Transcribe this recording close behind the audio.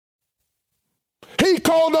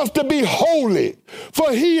called us to be holy,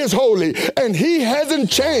 for he is holy, and he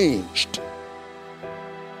hasn't changed.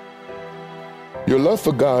 Your love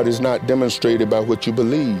for God is not demonstrated by what you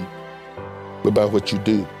believe, but by what you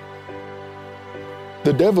do.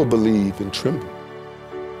 The devil believes and trembles.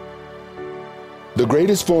 The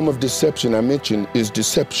greatest form of deception I mentioned is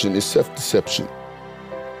self-deception.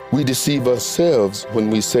 We deceive ourselves when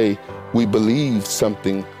we say we believe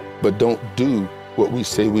something, but don't do what we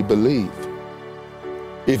say we believe.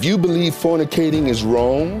 If you believe fornicating is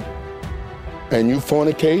wrong, and you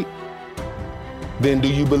fornicate, then do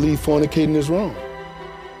you believe fornicating is wrong?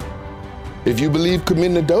 If you believe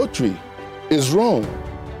committing adultery is wrong,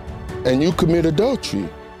 and you commit adultery,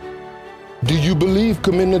 do you believe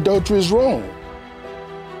committing adultery is wrong?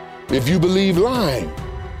 If you believe lying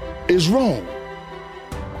is wrong,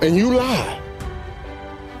 and you lie,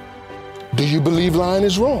 do you believe lying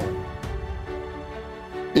is wrong?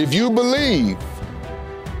 If you believe,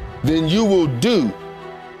 then you will do.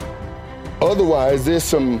 Otherwise, there's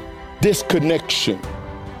some disconnection.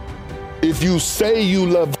 If you say you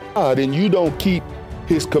love God and you don't keep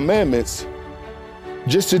his commandments,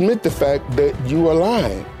 just admit the fact that you are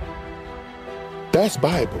lying. That's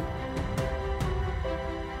Bible.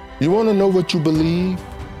 You want to know what you believe?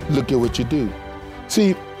 Look at what you do.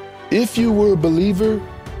 See, if you were a believer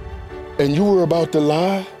and you were about to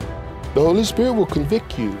lie, the Holy Spirit will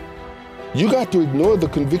convict you. You got to ignore the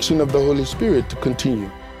conviction of the Holy Spirit to continue.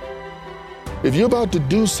 If you're about to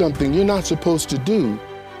do something you're not supposed to do,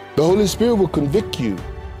 the Holy Spirit will convict you.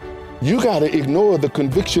 You got to ignore the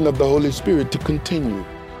conviction of the Holy Spirit to continue.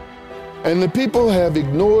 And the people have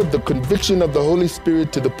ignored the conviction of the Holy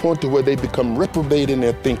Spirit to the point to where they become reprobate in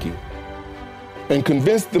their thinking and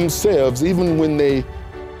convince themselves, even when they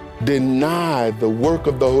deny the work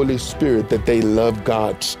of the Holy Spirit, that they love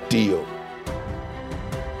God still.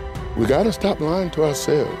 We got to stop lying to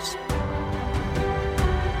ourselves.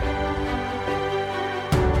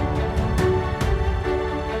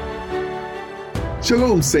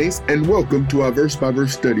 Shalom, saints, and welcome to our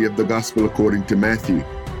verse-by-verse study of the Gospel according to Matthew.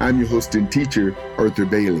 I'm your host and teacher, Arthur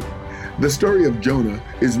Bailey. The story of Jonah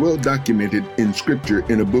is well documented in Scripture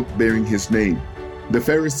in a book bearing his name. The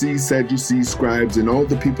Pharisees, Sadducees, scribes, and all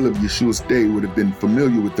the people of Yeshua's day would have been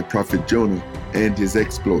familiar with the prophet Jonah and his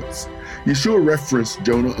exploits. Yeshua referenced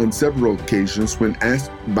Jonah on several occasions when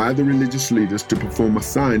asked by the religious leaders to perform a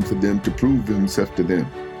sign for them to prove himself to them.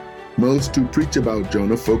 Most who preach about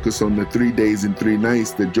Jonah focus on the 3 days and 3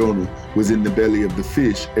 nights that Jonah was in the belly of the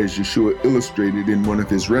fish, as Yeshua illustrated in one of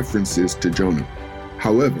his references to Jonah.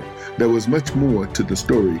 However, there was much more to the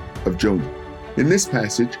story of Jonah. In this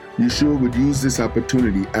passage, Yeshua would use this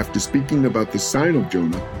opportunity after speaking about the sign of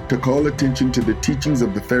Jonah to call attention to the teachings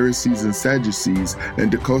of the Pharisees and Sadducees and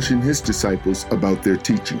to caution his disciples about their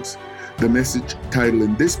teachings. The message title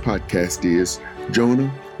in this podcast is Jonah,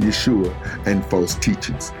 Yeshua, and False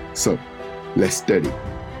Teachings. So, let's study.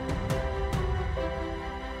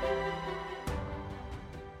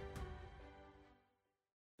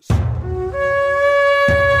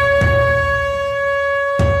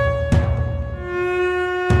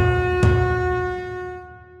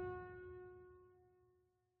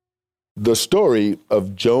 The story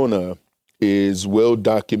of Jonah is well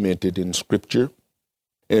documented in Scripture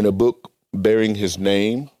in a book bearing his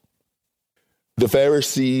name. The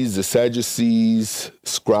Pharisees, the Sadducees,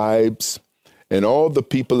 scribes, and all the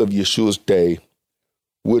people of Yeshua's day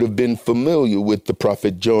would have been familiar with the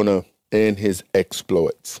prophet Jonah and his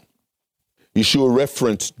exploits. Yeshua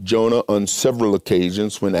referenced Jonah on several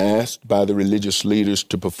occasions when asked by the religious leaders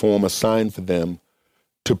to perform a sign for them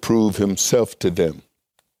to prove himself to them.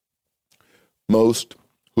 Most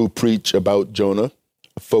who preach about Jonah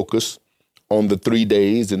focus on the 3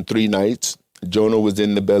 days and 3 nights Jonah was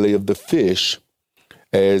in the belly of the fish,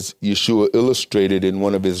 as Yeshua illustrated in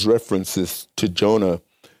one of his references to Jonah,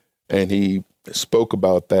 and he spoke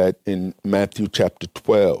about that in Matthew chapter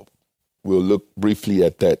 12. We'll look briefly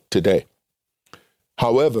at that today.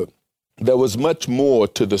 However, there was much more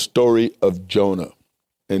to the story of Jonah,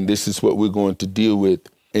 and this is what we're going to deal with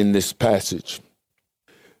in this passage.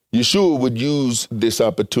 Yeshua would use this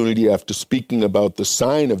opportunity after speaking about the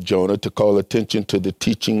sign of Jonah to call attention to the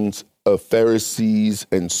teachings of Pharisees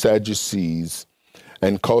and Sadducees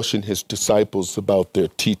and caution his disciples about their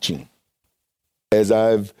teaching. As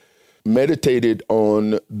I've meditated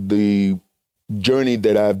on the journey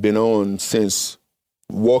that I've been on since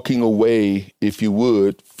walking away, if you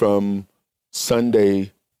would, from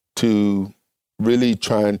Sunday to really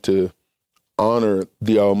trying to honor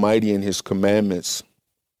the Almighty and his commandments,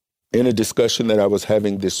 in a discussion that I was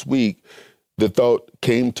having this week, the thought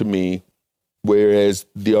came to me whereas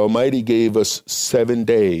the Almighty gave us 7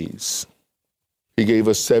 days. He gave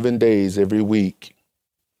us 7 days every week.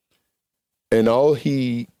 And all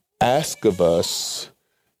he asks of us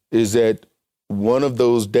is that one of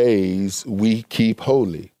those days we keep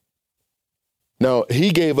holy. Now,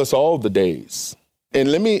 he gave us all the days.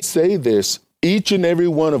 And let me say this, each and every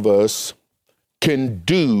one of us can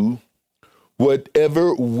do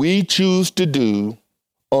whatever we choose to do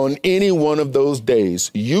on any one of those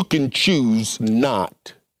days. You can choose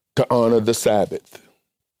not to honor the Sabbath.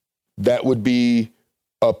 That would be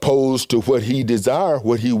opposed to what he desires,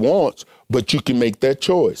 what he wants, but you can make that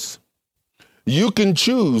choice. You can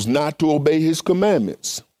choose not to obey his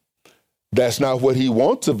commandments. That's not what he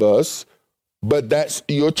wants of us, but that's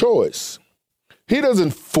your choice. He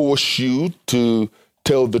doesn't force you to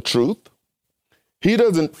tell the truth. He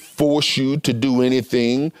doesn't force you to do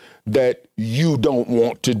anything that you don't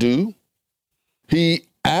want to do. He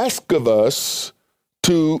asks of us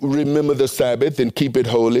to remember the Sabbath and keep it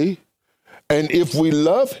holy. And if we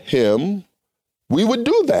love him, we would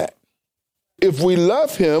do that. If we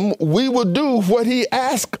love him, we will do what he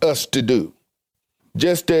asks us to do.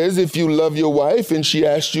 Just as if you love your wife and she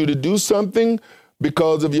asks you to do something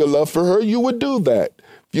because of your love for her, you would do that.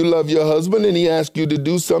 If you love your husband and he asks you to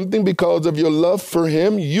do something because of your love for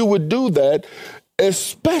him, you would do that,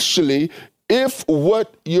 especially if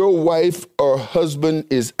what your wife or husband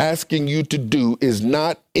is asking you to do is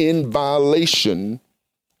not in violation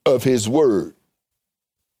of his word.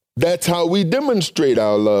 That's how we demonstrate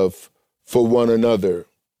our love for one another,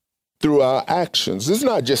 through our actions. It's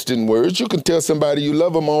not just in words. You can tell somebody you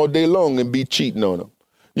love them all day long and be cheating on them.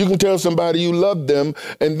 You can tell somebody you love them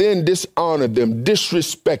and then dishonor them,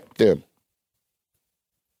 disrespect them.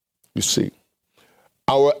 You see,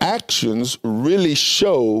 our actions really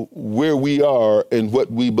show where we are and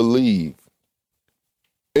what we believe.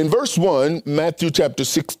 In verse 1, Matthew chapter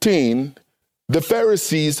 16, the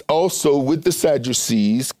Pharisees also with the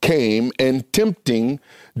Sadducees came and tempting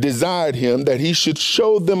desired him that he should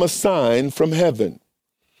show them a sign from heaven.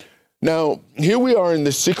 Now, here we are in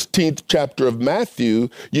the 16th chapter of Matthew.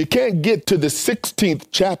 You can't get to the 16th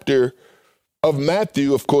chapter of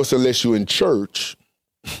Matthew, of course, unless you're in church,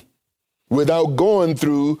 without going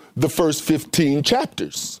through the first 15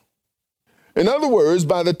 chapters. In other words,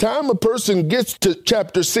 by the time a person gets to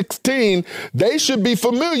chapter 16, they should be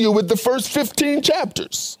familiar with the first 15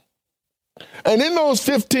 chapters. And in those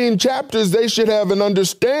 15 chapters, they should have an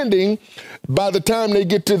understanding by the time they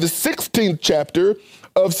get to the 16th chapter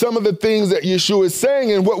of some of the things that Yeshua is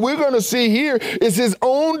saying. And what we're going to see here is his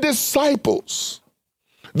own disciples,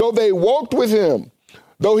 though they walked with him,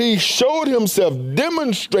 though he showed himself,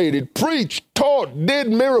 demonstrated, preached, taught, did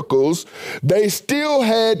miracles, they still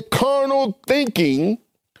had carnal thinking,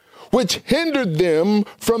 which hindered them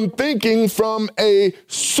from thinking from a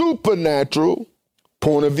supernatural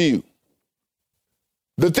point of view.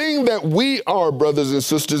 The thing that we are, brothers and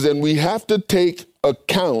sisters, and we have to take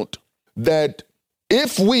account that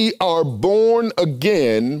if we are born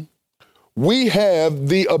again, we have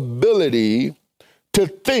the ability to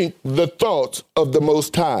think the thoughts of the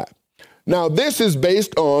Most High. Now, this is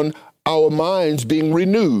based on our minds being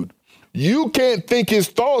renewed. You can't think his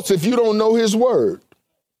thoughts if you don't know his word.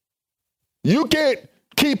 You can't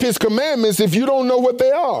keep his commandments if you don't know what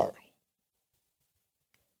they are.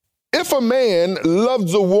 If a man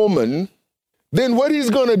loves a woman, then what he's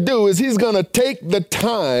going to do is he's going to take the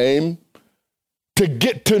time to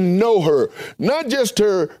get to know her, not just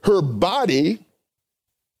her body.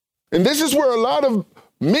 And this is where a lot of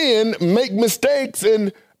men make mistakes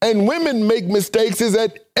and women make mistakes, is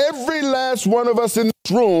that every last one of us in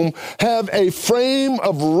this room have a frame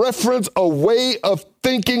of reference, a way of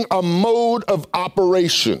thinking, a mode of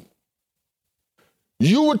operation.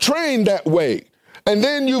 You were trained that way. And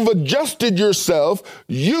then you've adjusted yourself.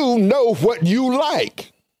 You know what you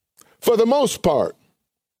like for the most part.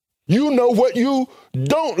 You know what you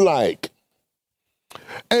don't like.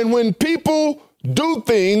 And when people do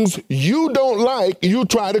things you don't like, you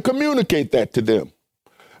try to communicate that to them.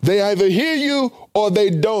 They either hear you or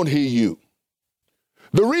they don't hear you.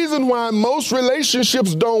 The reason why most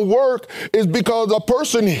relationships don't work is because a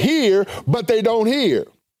person hear, but they don't hear.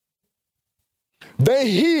 They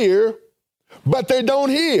hear, but they don't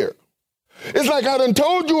hear. It's like I done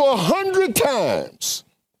told you 100 times,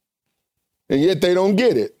 and yet they don't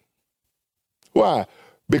get it. Why?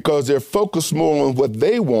 Because they're focused more on what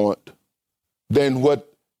they want than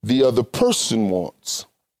what the other person wants.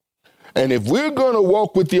 And if we're going to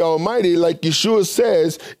walk with the Almighty, like Yeshua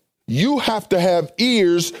says, you have to have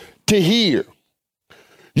ears to hear.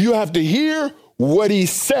 You have to hear what he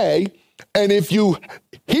say, And if you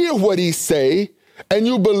hear what he say and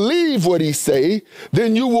you believe what he say,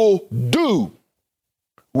 then you will do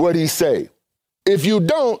what he say. If you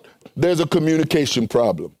don't, there's a communication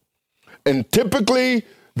problem. And typically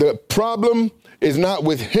the problem is not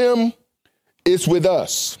with him, it's with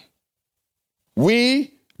us.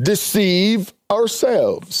 We deceive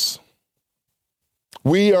ourselves.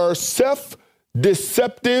 We are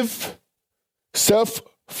self-deceptive,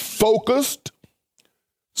 self-focused,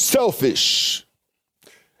 selfish.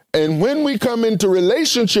 And when we come into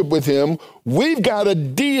relationship with him, we've got to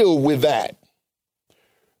deal with that.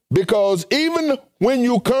 Because even when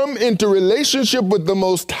you come into relationship with the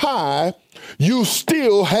Most High, you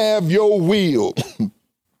still have your will.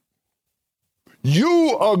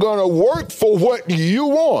 You are going to work for what you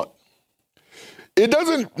want. It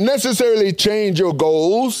doesn't necessarily change your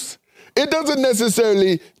goals. It doesn't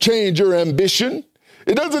necessarily change your ambition.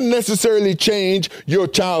 It doesn't necessarily change your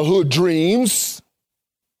childhood dreams.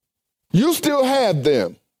 You still have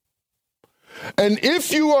them. And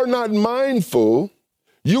if you are not mindful,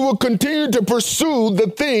 you will continue to pursue the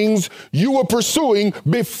things you were pursuing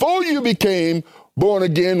before you became born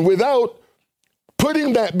again without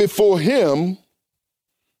putting that before him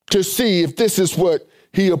to see if this is what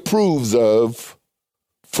he approves of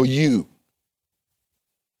for you.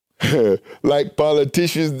 Like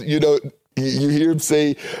politicians, you hear them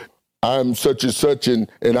say, I'm such and such and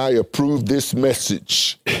I approve this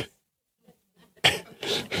message.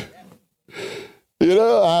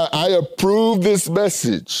 I approve this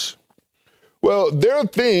message. Well, there are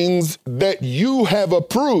things that you have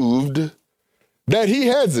approved that he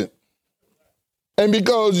hasn't. And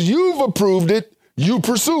because you've approved it, you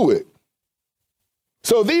pursue it.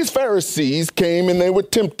 So these Pharisees came and they were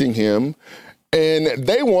tempting him and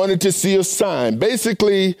they wanted to see a sign.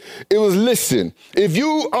 Basically, it was, listen, if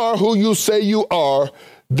you are who you say you are,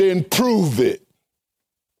 then prove it.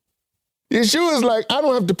 Yeshua is like, I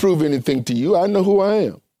don't have to prove anything to you. I know who I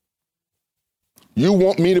am. You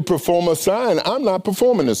want me to perform a sign? I'm not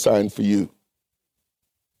performing a sign for you.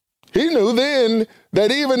 He knew then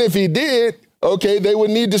that even if he did, okay, they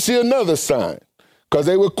would need to see another sign because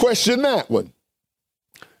they would question that one.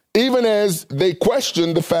 Even as they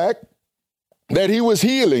questioned the fact that he was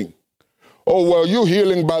healing. Oh, well, you're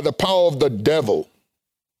healing by the power of the devil.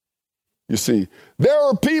 You see, there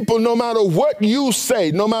are people, no matter what you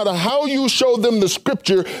say, no matter how you show them the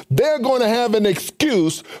scripture, they're going to have an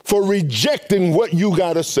excuse for rejecting what you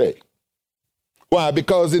got to say. Why?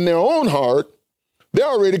 Because in their own heart, they're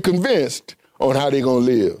already convinced on how they're going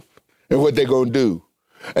to live and what they're going to do.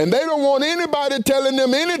 And they don't want anybody telling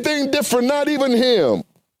them anything different, not even him.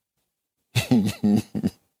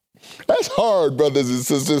 That's hard, brothers and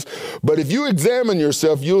sisters. But if you examine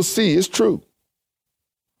yourself, you'll see it's true.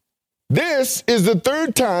 This is the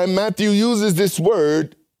third time Matthew uses this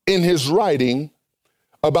word in his writing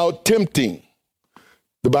about tempting.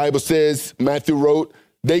 The Bible says, Matthew wrote,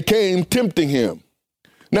 they came tempting him.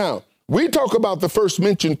 Now, we talk about the first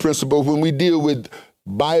mentioned principle when we deal with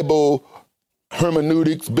Bible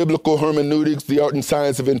hermeneutics, biblical hermeneutics, the art and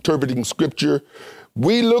science of interpreting scripture.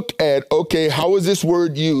 We look at, okay, how is this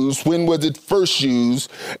word used? When was it first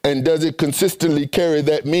used? And does it consistently carry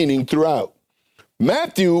that meaning throughout?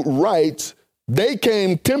 Matthew writes, they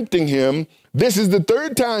came tempting him. This is the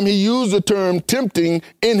third time he used the term tempting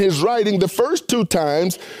in his writing. The first two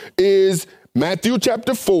times is Matthew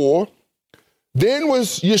chapter 4. Then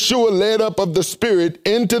was Yeshua led up of the Spirit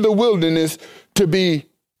into the wilderness to be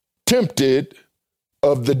tempted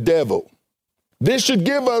of the devil. This should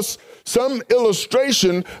give us some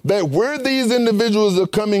illustration that where these individuals are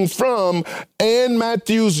coming from and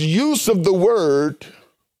Matthew's use of the word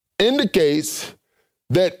indicates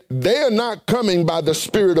that they are not coming by the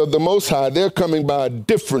Spirit of the Most High. They're coming by a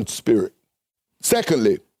different spirit.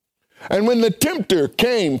 Secondly, and when the tempter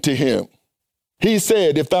came to him, he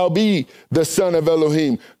said, if thou be the Son of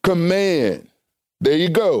Elohim, command. There you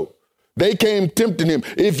go. They came tempting him.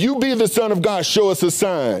 If you be the Son of God, show us a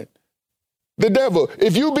sign. The devil,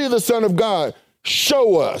 if you be the Son of God,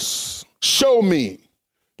 show us, show me,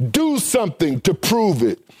 do something to prove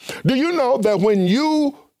it. Do you know that when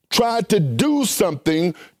you try to do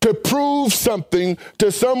something to prove something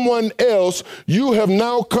to someone else, you have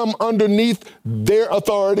now come underneath their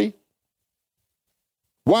authority?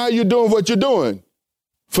 Why are you doing what you're doing?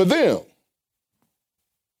 For them.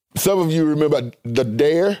 Some of you remember the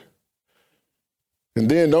dare. And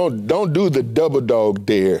then don't do the double dog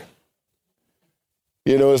dare.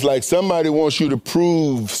 You know, it's like somebody wants you to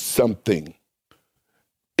prove something.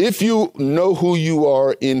 If you know who you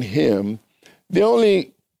are in him, the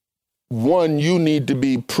only one you need to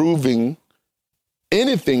be proving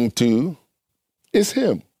anything to is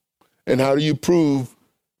him. And how do you prove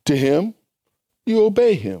to him? You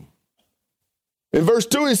obey him. In verse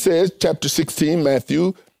 2, he says, chapter 16,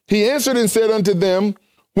 Matthew, he answered and said unto them,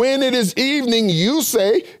 when it is evening, you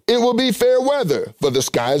say it will be fair weather, for the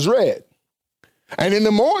sky is red. And in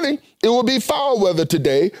the morning, it will be foul weather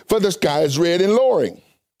today, for the sky is red and lowering.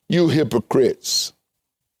 You hypocrites.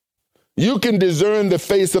 You can discern the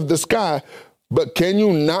face of the sky, but can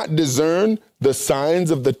you not discern the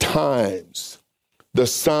signs of the times? The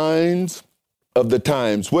signs of the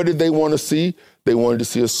times. What did they want to see? They wanted to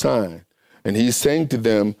see a sign. And he's saying to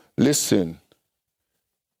them, listen,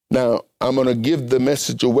 now I'm going to give the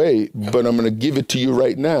message away, but I'm going to give it to you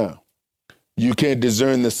right now. You can't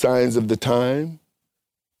discern the signs of the time.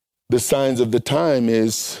 The signs of the time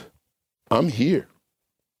is, I'm here.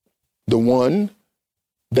 The one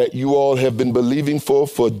that you all have been believing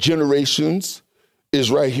for generations is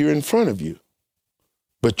right here in front of you.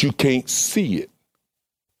 But you can't see it.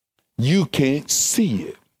 You can't see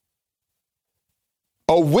it.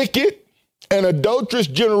 A wicked and adulterous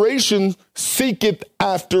generation seeketh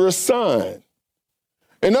after a sign.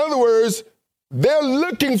 In other words, they're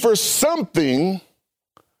looking for something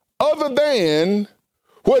other than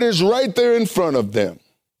what is right there in front of them.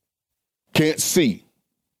 Can't see.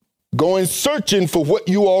 Going searching for what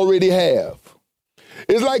you already have.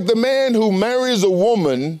 It's like the man who marries a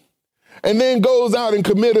woman and then goes out and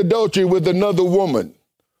commit adultery with another woman.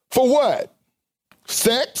 For what?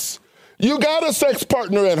 Sex? You got a sex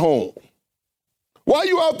partner at home. Why are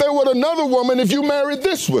you out there with another woman if you married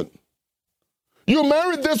this one? You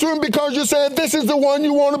married this one because you said this is the one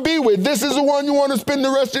you want to be with. This is the one you want to spend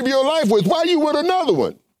the rest of your life with. Why are you with another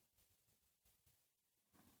one?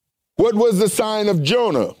 What was the sign of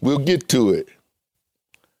Jonah? We'll get to it.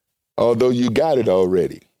 Although you got it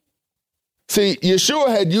already. See, Yeshua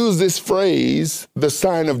had used this phrase, the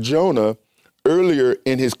sign of Jonah, earlier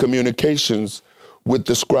in his communications with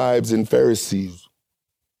the scribes and Pharisees.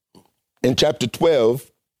 In chapter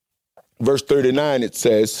 12, verse 39, it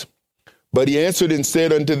says, but he answered and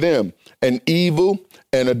said unto them, an evil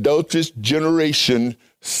and adulterous generation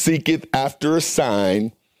seeketh after a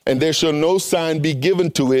sign, and there shall no sign be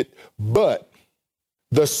given to it, but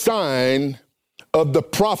the sign of the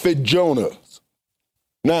prophet Jonah.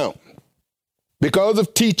 Now, because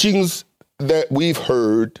of teachings that we've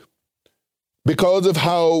heard, because of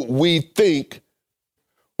how we think,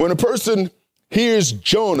 when a person hears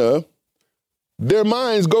Jonah, their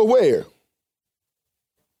minds go where?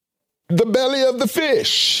 The belly of the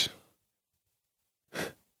fish.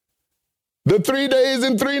 The 3 days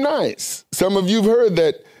and 3 nights. Some of you've heard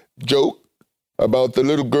that joke about the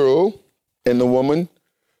little girl and the woman,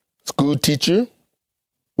 school teacher,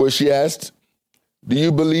 where she asked, do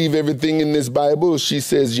you believe everything in this Bible? She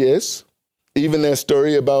says yes. Even that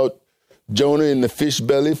story about Jonah in the fish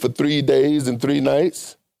belly for 3 days and 3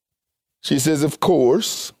 nights. She says, of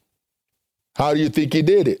course. How do you think he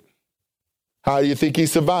did it? How do you think he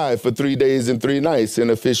survived for 3 days and 3 nights in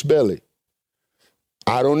a fish belly?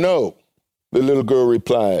 I don't know, the little girl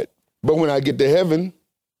replied. But when I get to heaven,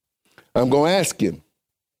 I'm going to ask him.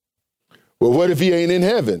 Well, what if he ain't in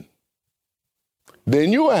heaven?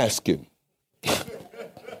 Then you ask him.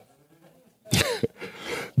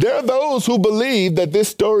 There are those who believe that this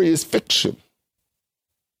story is fiction.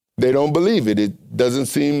 They don't believe it. It doesn't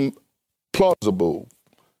seem plausible,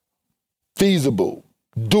 feasible,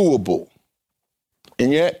 doable.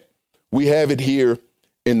 And yet, we have it here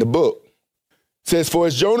in the book. It says, for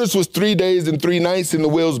as Jonas was 3 days and 3 nights in the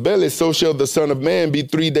whale's belly, so shall the Son of Man be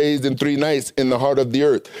 3 days and 3 nights in the heart of the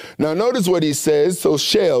earth. Now, notice what he says, so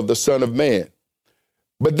shall the Son of Man.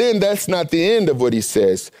 But then that's not the end of what he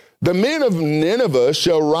says. The men of Nineveh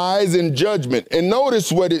shall rise in judgment. And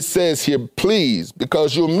notice what it says here, please,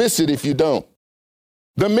 because you'll miss it if you don't.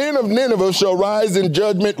 The men of Nineveh shall rise in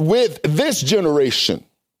judgment with this generation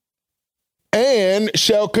and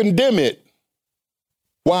shall condemn it.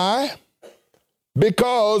 Why?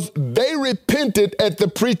 Because they repented at the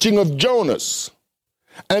preaching of Jonas.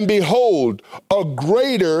 And behold, a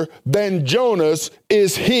greater than Jonas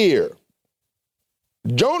is here.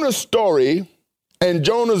 Jonah's story and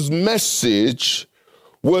Jonah's message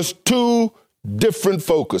was 2 different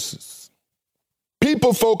focuses.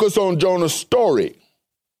 People focus on Jonah's story,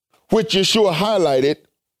 which Yeshua highlighted,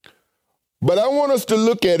 but I want us to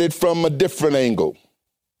look at it from a different angle.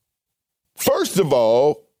 First of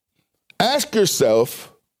all, ask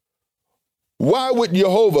yourself, why would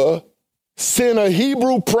Jehovah send a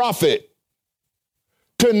Hebrew prophet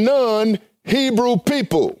to non-Hebrew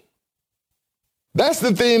people? That's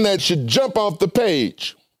the thing that should jump off the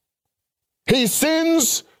page. He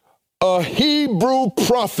sends a Hebrew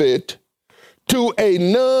prophet to a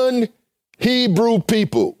non-Hebrew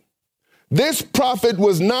people. This prophet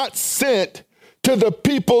was not sent to the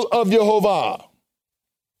people of Jehovah.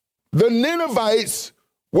 The Ninevites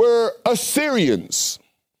were Assyrians.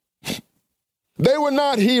 They were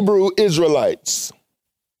not Hebrew Israelites.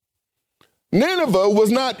 Nineveh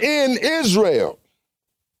was not in Israel.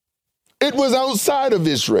 It was outside of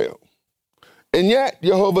Israel. And yet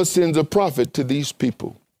Jehovah sends a prophet to these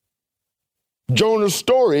people. Jonah's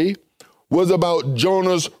story was about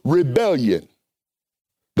Jonah's rebellion.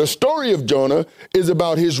 The story of Jonah is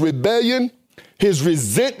about his rebellion, his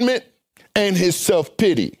resentment, and his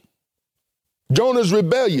self-pity. Jonah's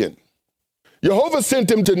rebellion. Jehovah sent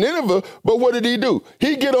him to Nineveh, but what did he do?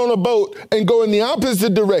 He get on a boat and go in the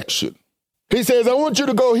opposite direction. He says, I want you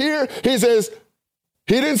to go here. He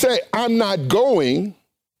didn't say, I'm not going.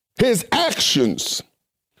 His actions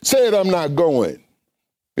said, I'm not going.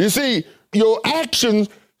 You see, your actions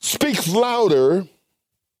speaks louder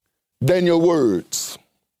than your words.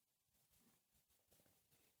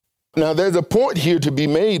 Now, there's a point here to be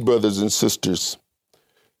made, brothers and sisters,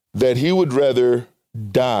 that he would rather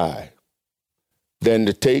die than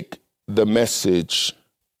to take the message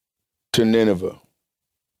to Nineveh.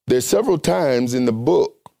 There's several times in the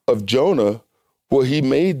book of Jonah where he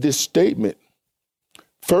made this statement.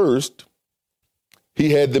 First,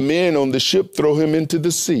 he had the men on the ship throw him into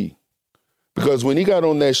the sea, because when he got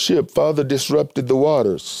on that ship, Father disrupted the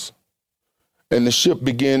waters, and the ship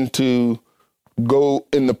began to go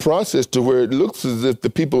in the process to where it looks as if the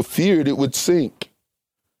people feared it would sink.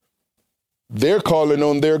 They're calling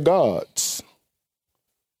on their gods.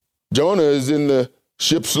 Jonah is in the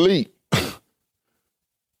ship's sleep.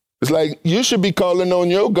 It's like, you should be calling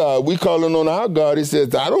on your God. We calling on our God. He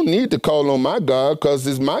says, I don't need to call on my God because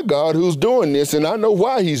it's my God who's doing this, and I know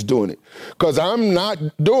why he's doing it, because I'm not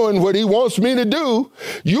doing what he wants me to do.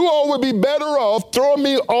 You all would be better off throwing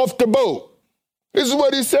me off the boat. This is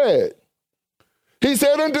what he said. He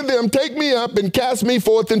said unto them, take me up and cast me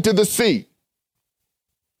forth into the sea.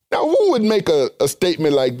 Now, who would make a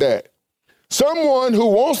statement like that? Someone who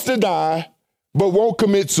wants to die but won't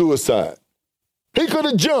commit suicide. He could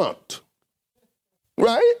have jumped,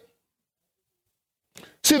 right?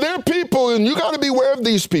 See, there are people, and you got to be aware of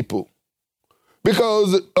these people,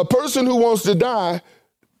 because a person who wants to die,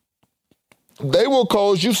 they will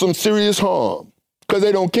cause you some serious harm because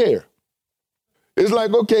they don't care. It's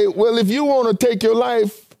like, okay, well, if you want to take your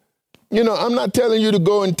life, I'm not telling you to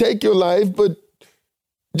go and take your life, but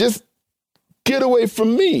just get away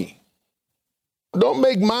from me. Don't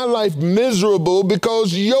make my life miserable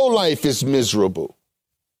because your life is miserable.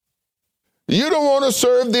 You don't want to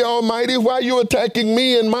serve the Almighty. Why are you attacking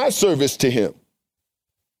me in my service to him?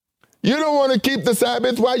 You don't want to keep the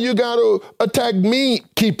Sabbath. Why you got to attack me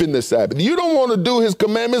keeping the Sabbath? You don't want to do his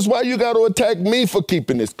commandments. Why you got to attack me for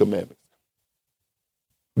keeping his commandments?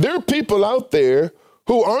 There are people out there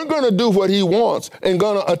who aren't going to do what he wants and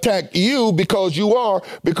going to attack you because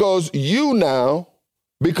you now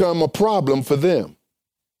become a problem for them.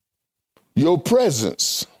 Your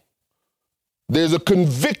presence. There's a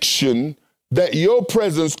conviction that your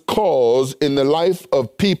presence caused in the life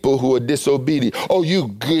of people who are disobedient. Oh, you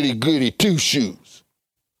goody two shoes.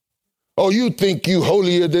 Oh, you think you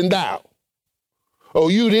holier than thou. Oh,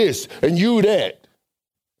 you this and you that.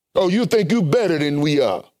 Oh, you think you better than we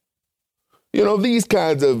are. These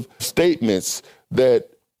kinds of statements that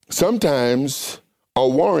sometimes are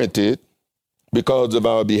warranted because of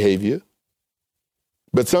our behavior,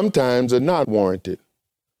 but sometimes are not warranted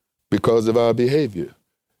because of our behavior.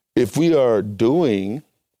 If we are doing,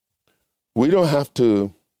 we don't have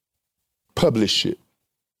to publish it.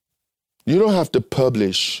 You don't have to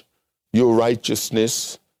publish your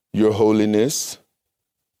righteousness, your holiness,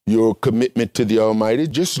 your commitment to the Almighty.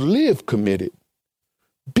 Just live committed.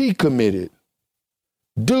 Be committed.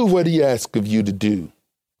 Do what he asks of you to do.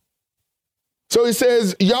 So he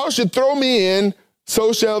says, y'all should throw me in,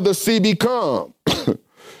 so shall the sea be calm.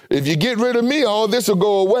 If you get rid of me, all this will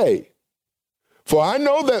go away. For I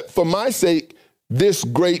know that for my sake, this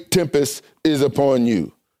great tempest is upon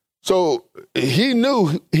you. So he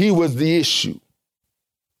knew he was the issue.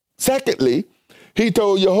 Secondly, he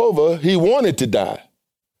told Jehovah he wanted to die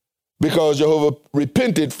because Jehovah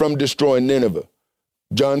repented from destroying Nineveh.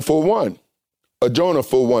 Jonah 4:1.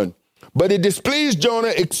 But it displeased Jonah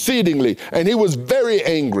exceedingly, and he was very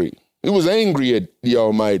angry. He was angry at the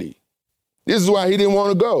Almighty. This is why he didn't want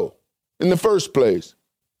to go in the first place.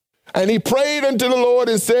 And he prayed unto the Lord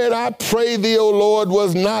and said, I pray thee, O Lord,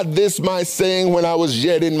 was not this my saying when I was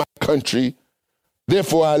yet in my country?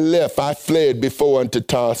 Therefore I fled before unto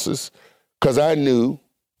Tarsus, because I knew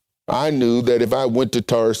I knew that if I went to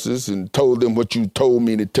Tarsus and told them what you told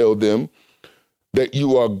me to tell them, that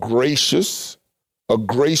you are gracious, a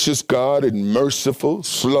gracious God and merciful,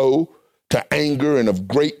 slow to anger and of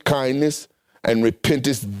great kindness, and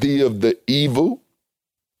repentest thee of the evil.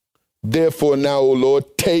 Therefore now, O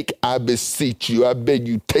Lord, take, I beseech you, I beg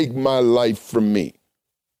you, take my life from me.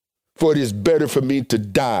 For it is better for me to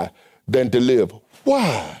die than to live.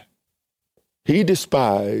 Why? He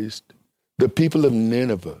despised the people of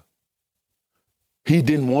Nineveh. He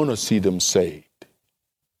didn't want to see them saved.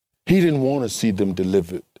 He didn't want to see them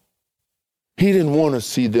delivered. He didn't want to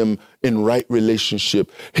see them in right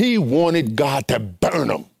relationship. He wanted God to burn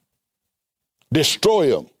them,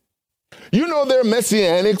 destroy them. You know there are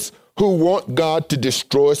messianics who want God to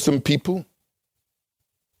destroy some people.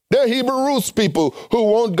 There are Hebrew roots people who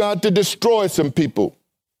want God to destroy some people.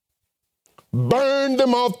 Burn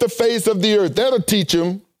them off the face of the earth. That'll teach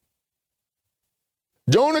them.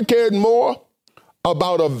 Jonah cared more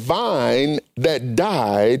about a vine that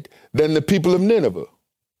died than the people of Nineveh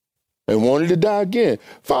and wanted to die again.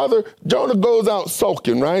 Father, Jonah goes out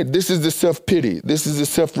sulking, right? This is the self-pity. This is the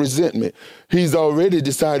self-resentment. He's already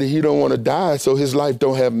decided he don't want to die, so his life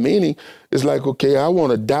don't have meaning. It's like, okay, I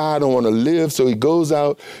want to die, I don't want to live. So he goes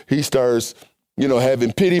out, he starts,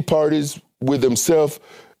 having pity parties with himself.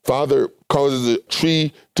 Father causes a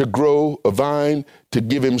tree to grow, a vine to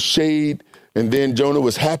give him shade. And then Jonah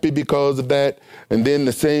was happy because of that. And then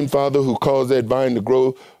the same Father who caused that vine to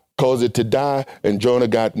grow caused it to die. And Jonah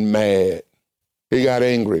got mad. He got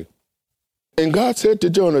angry. And God said to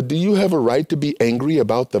Jonah, do you have a right to be angry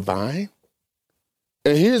about the vine?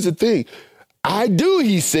 And here's the thing. I do,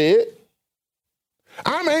 he said.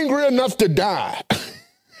 I'm angry enough to die.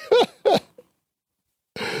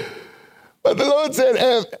 But the Lord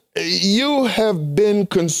said, you have been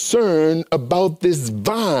concerned about this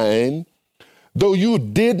vine, though you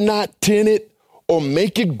did not tend it or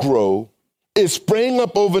make it grow, it sprang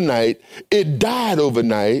up overnight, it died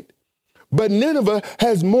overnight, but Nineveh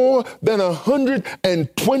has more than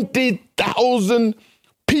 120,000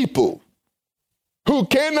 people who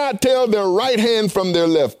cannot tell their right hand from their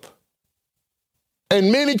left,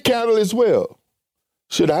 and many cattle as well.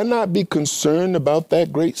 Should I not be concerned about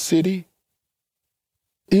that great city?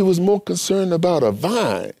 He was more concerned about a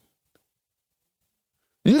vine.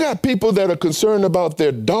 You got people that are concerned about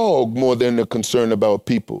their dog more than they're concerned about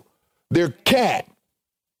people. Their cat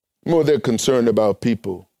more than they're concerned about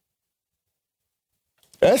people.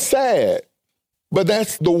 That's sad, but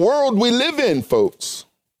that's the world we live in, folks.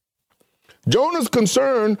 Jonah's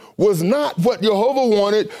concern was not what Jehovah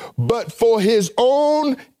wanted, but for his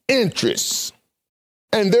own interests.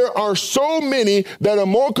 And there are so many that are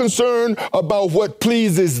more concerned about what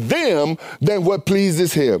pleases them than what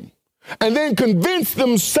pleases him. And then convince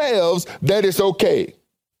themselves that it's okay.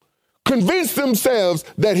 Convince themselves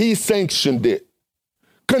that he sanctioned it.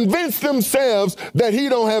 Convince themselves that he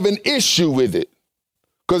don't have an issue with it.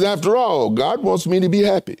 Because after all, God wants me to be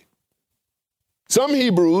happy. Some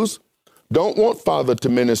Hebrews don't want Father to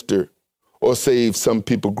minister or save some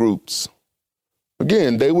people groups.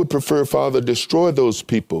 Again, they would prefer Father destroy those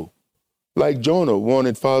people, like Jonah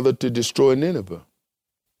wanted Father to destroy Nineveh.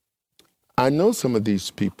 I know some of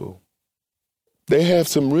these people. They have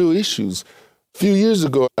some real issues. A few years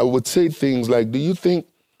ago, I would say things like, do you think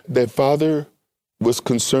that Father was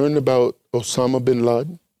concerned about Osama bin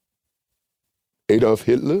Laden, Adolf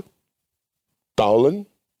Hitler, Stalin?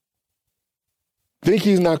 Think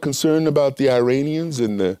he's not concerned about the Iranians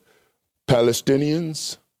and the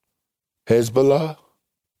Palestinians, Hezbollah?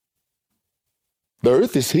 The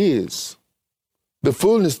earth is his, the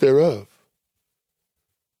fullness thereof.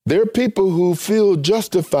 There are people who feel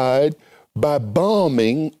justified by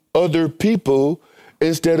bombing other people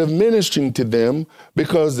instead of ministering to them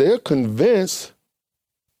because they're convinced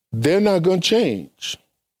they're not going to change.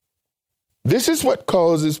 This is what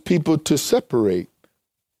causes people to separate,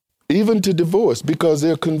 even to divorce, because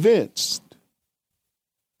they're convinced.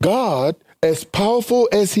 God, as powerful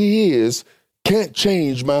as he is, can't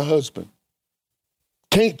change my husband,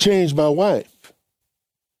 can't change my wife.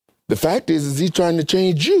 The fact is he's trying to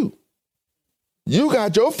change you. You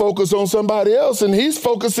got your focus on somebody else and he's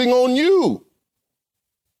focusing on you.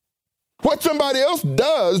 What somebody else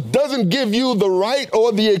does doesn't give you the right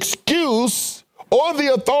or the excuse or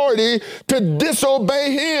the authority to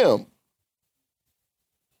disobey him.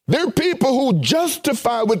 There are people who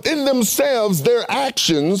justify within themselves their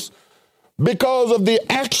actions because of the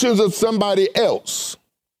actions of somebody else.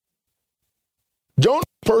 Jonah's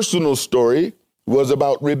personal story was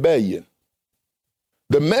about rebellion.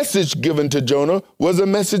 The message given to Jonah was a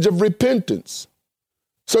message of repentance.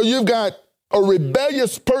 So you've got a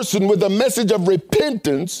rebellious person with a message of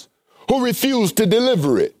repentance who refused to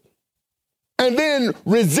deliver it, and then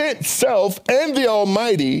resent self and the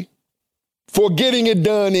Almighty for getting it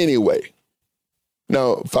done anyway.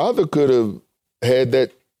 Now, Father could have had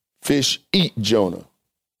that fish eat Jonah,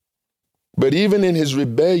 but even in his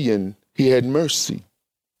rebellion, he had mercy.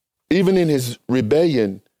 Even in his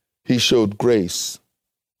rebellion, he showed grace,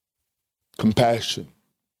 compassion.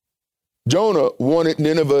 Jonah wanted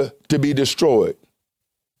Nineveh to be destroyed.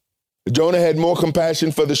 Jonah had more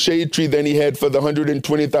compassion for the shade tree than he had for the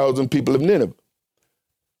 120,000 people of Nineveh.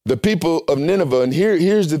 The people of Nineveh, and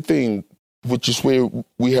here's the thing, which is where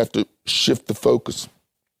we have to shift the focus.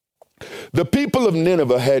 The people of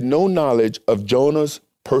Nineveh had no knowledge of Jonah's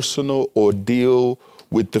personal ordeal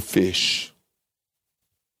with the fish.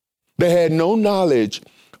 They had no knowledge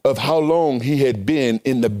of how long he had been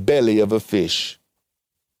in the belly of a fish.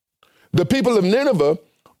 The people of Nineveh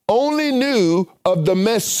only knew of the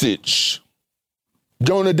message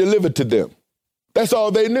Jonah delivered to them. That's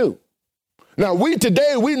all they knew. Now, we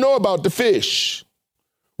know about the fish.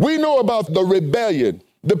 We know about the rebellion.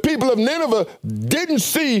 The people of Nineveh didn't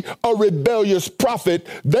see a rebellious prophet.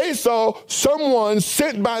 They saw someone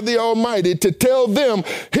sent by the Almighty to tell them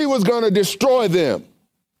he was going to destroy them.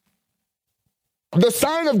 The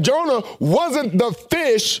sign of Jonah wasn't the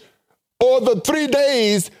fish or the 3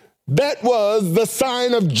 days. That was the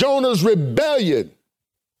sign of Jonah's rebellion.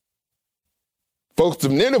 Folks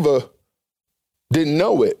of Nineveh didn't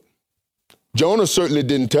know it. Jonah certainly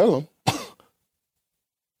didn't tell them.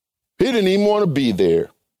 He didn't even want to be there.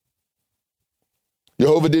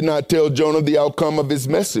 Jehovah did not tell Jonah the outcome of his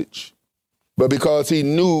message. But because he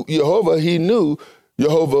knew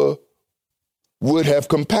Jehovah would have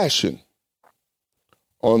compassion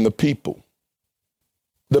on the people.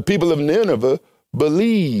 The people of Nineveh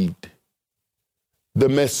believed the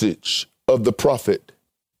message of the prophet.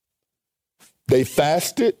 They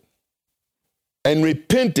fasted and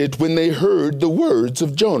repented when they heard the words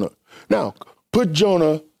of Jonah. Now, put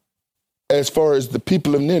Jonah as far as the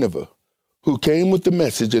people of Nineveh who came with the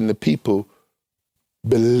message, and the people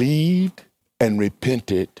believed and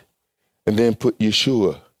repented, and then put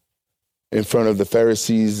Yeshua in front of the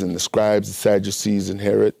Pharisees and the scribes, the Sadducees, and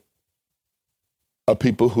Herod, a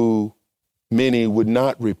people who many would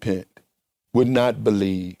not repent, would not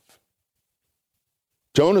believe.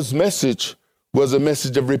 Jonah's message was a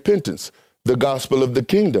message of repentance. The gospel of the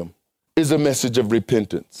kingdom is a message of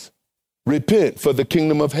repentance. Repent, for the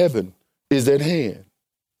kingdom of heaven is at hand.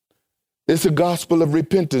 It's a gospel of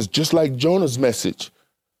repentance, just like Jonah's message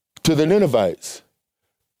to the Ninevites.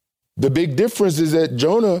 The big difference is that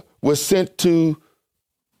Jonah was sent to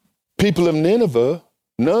people of Nineveh,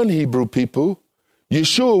 non-Hebrew people.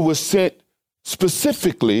 Yeshua was sent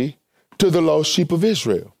specifically to the lost sheep of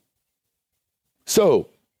Israel. So,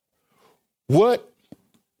 what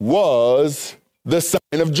was the sign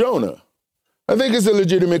of Jonah? I think it's a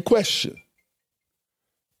legitimate question.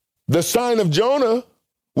 The sign of Jonah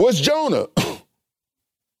was Jonah.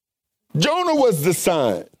 Jonah was the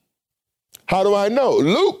sign. How do I know?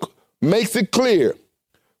 Luke makes it clear.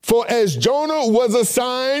 For as Jonah was a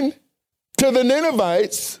sign to the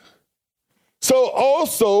Ninevites, so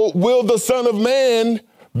also will the Son of Man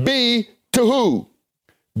be to who?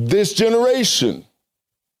 This generation.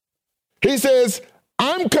 He says,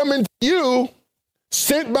 I'm coming to you,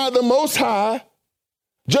 sent by the Most High,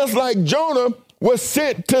 just like Jonah was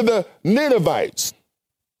sent to the Ninevites.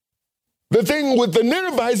 The thing with the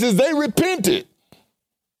Ninevites is they repented.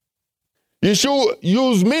 Yeshua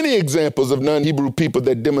used many examples of non-Hebrew people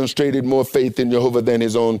that demonstrated more faith in Jehovah than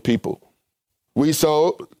his own people. We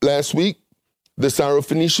saw last week the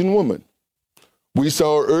Syrophoenician woman. We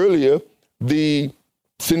saw earlier the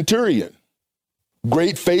centurion.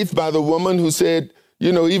 Great faith by the woman who said,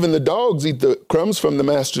 even the dogs eat the crumbs from the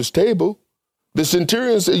master's table. The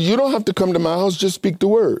centurion said, you don't have to come to my house, just speak the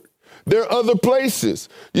word. There are other places.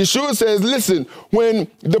 Yeshua says, listen, when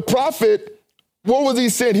the prophet, what was he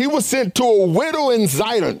sent? He was sent to a widow in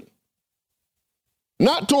Zidon,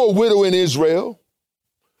 not to a widow in Israel.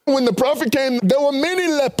 When the prophet came, there were many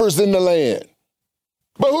lepers in the land.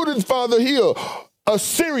 But who did the Father heal? A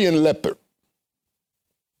Syrian leper.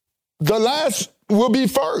 The last will be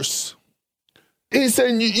first. He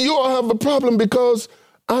said, you all have a problem because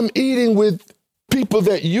I'm eating with people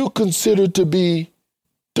that you consider to be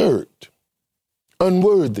dirt,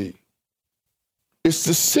 unworthy. It's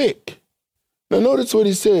the sick. Now notice what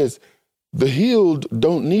he says. The healed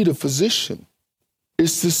don't need a physician.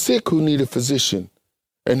 It's the sick who need a physician.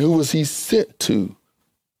 And who was he sent to?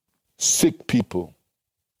 Sick people.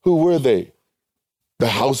 Who were they? The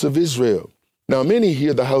house of Israel. Now, many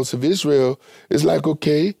hear the house of Israel is like,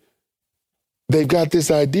 okay, they've got this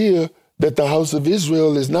idea that the house of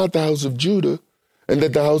Israel is not the house of Judah and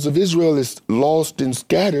that the house of Israel is lost and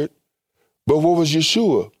scattered. But what was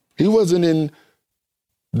Yeshua? He wasn't in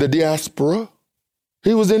the diaspora.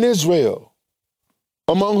 He was in Israel.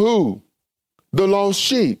 Among who? The lost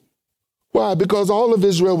sheep. Why? Because all of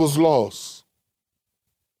Israel was lost.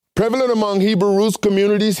 Prevalent among Hebrew roots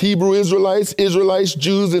communities, Hebrew Israelites,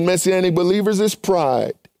 Jews, and Messianic believers is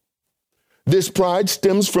pride. This pride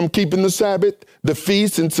stems from keeping the Sabbath, the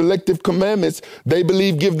feasts, and selective commandments they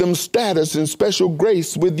believe give them status and special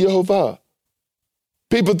grace with Jehovah.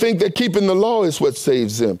 People think that keeping the law is what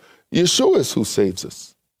saves them. Yeshua is who saves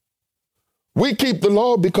us. We keep the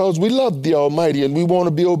law because we love the Almighty and we want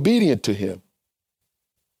to be obedient to him.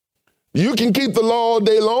 You can keep the law all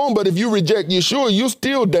day long, but if you reject Yeshua, you're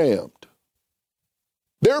still damned.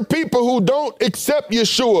 There are people who don't accept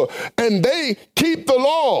Yeshua and they keep the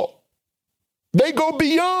law. They go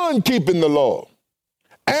beyond keeping the law.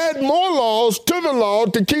 Add more laws to the law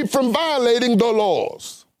to keep from violating the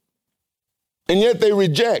laws. And yet they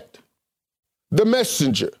reject the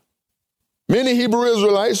messenger. Many Hebrew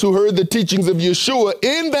Israelites who heard the teachings of Yeshua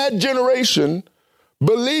in that generation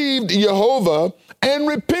believed Jehovah and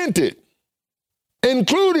repented,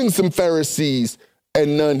 including some Pharisees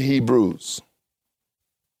and non-Hebrews.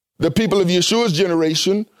 The people of Yeshua's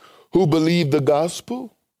generation who believed the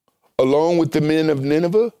gospel, along with the men of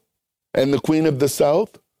Nineveh and the queen of the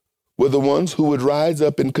south, were the ones who would rise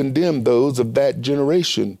up and condemn those of that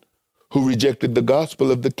generation who rejected the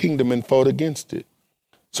gospel of the kingdom and fought against it.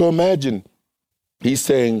 So imagine, he's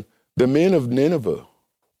saying, the men of Nineveh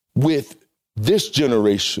with this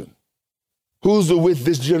generation. Who's the with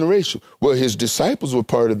this generation? Well, his disciples were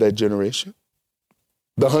part of that generation.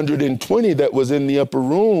 The 120 that was in the upper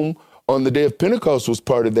room on the day of Pentecost was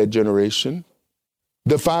part of that generation.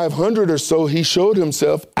 The 500 or so he showed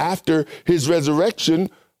himself after his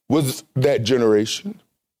resurrection was that generation.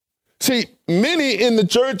 See, many in the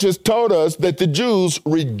church has taught us that the Jews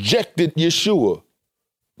rejected Yeshua.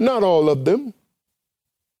 Not all of them.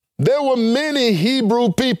 There were many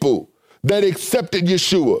Hebrew people that accepted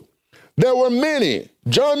Yeshua. There were many,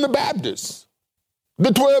 John the Baptist,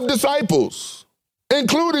 the 12 disciples,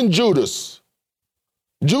 including Judas.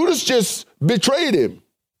 Judas just betrayed him,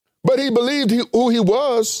 but he believed who he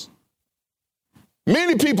was.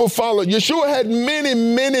 Many people followed. Yeshua had many,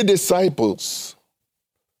 many disciples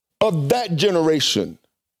of that generation.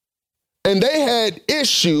 And they had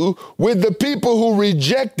issue with the people who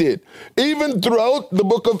rejected, even throughout the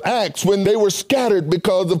book of Acts, when they were scattered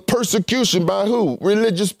because of persecution by who?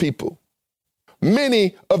 Religious people.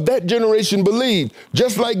 Many of that generation believed,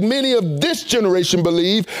 just like many of this generation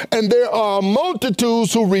believe, and there are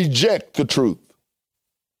multitudes who reject the truth.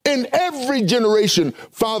 In every generation,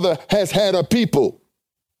 Father has had a people.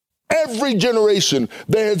 Every generation,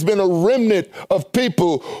 there has been a remnant of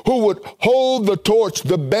people who would hold the torch,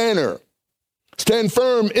 the banner, stand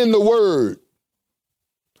firm in the word,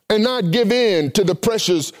 and not give in to the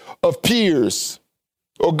pressures of peers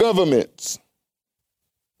or governments.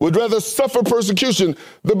 Would rather suffer persecution.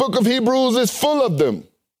 The book of Hebrews is full of them.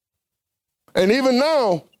 And even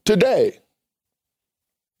now, today,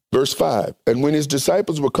 verse 5, and when his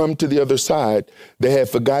disciples were come to the other side, they had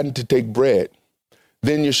forgotten to take bread.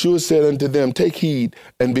 Then Yeshua said unto them, take heed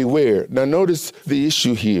and beware. Now notice the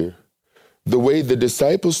issue here, the way the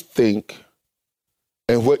disciples think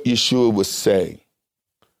and what Yeshua was saying.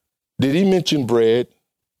 Did he mention bread?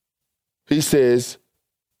 He says,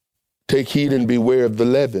 take heed and beware of the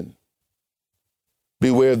leaven.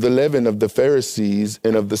 Beware of the leaven of the Pharisees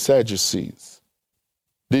and of the Sadducees.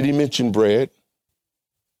 Did he mention bread?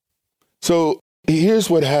 So here's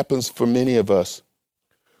what happens for many of us.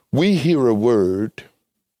 We hear a word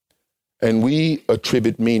and we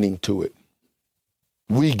attribute meaning to it.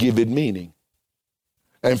 We give it meaning.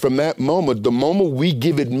 And from that moment, the moment we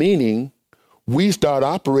give it meaning, we start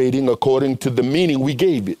operating according to the meaning we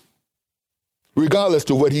gave it. Regardless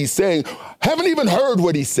to what he's saying, haven't even heard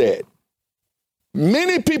what he said.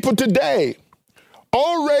 Many people today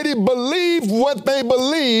already believe what they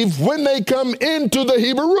believe when they come into the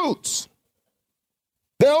Hebrew roots.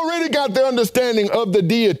 They already got their understanding of the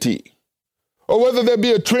deity, or whether there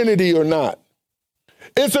be a Trinity or not.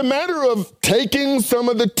 It's a matter of taking some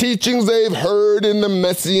of the teachings they've heard in the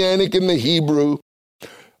Messianic and the Hebrew,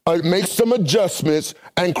 make some adjustments,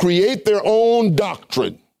 and create their own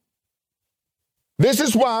doctrine. This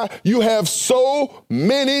is why you have so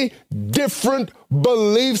many different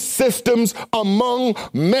belief systems among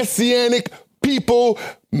Messianic people,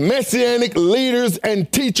 messianic leaders and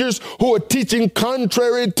teachers who are teaching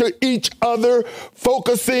contrary to each other,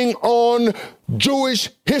 focusing on Jewish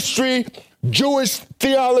history, Jewish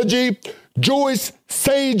theology, Jewish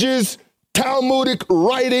sages, Talmudic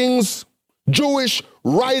writings, Jewish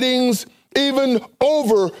writings, even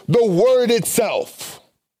over the word itself.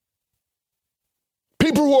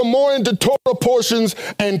 People who are more into Torah portions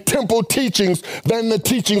and temple teachings than the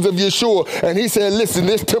teachings of Yeshua. And he said, listen,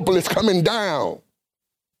 this temple is coming down.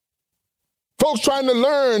 Folks trying to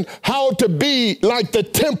learn how to be like the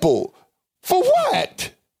temple. For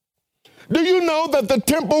what? Do you know that the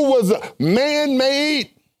temple was man-made?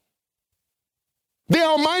 The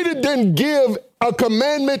Almighty didn't give a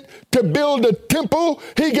commandment to build a temple.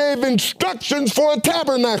 He gave instructions for a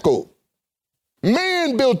tabernacle.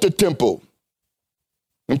 Man built the temple.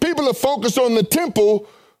 And people are focused on the temple,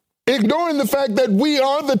 ignoring the fact that we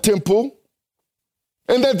are the temple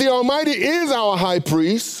and that the Almighty is our high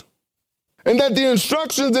priest and that the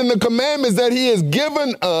instructions and the commandments that he has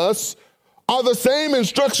given us are the same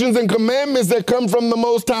instructions and commandments that come from the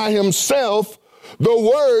Most High himself, the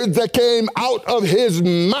words that came out of his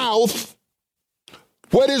mouth.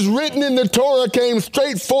 What is written in the Torah came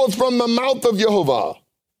straight forth from the mouth of Jehovah.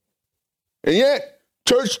 And yet,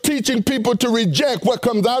 church teaching people to reject what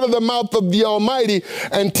comes out of the mouth of the Almighty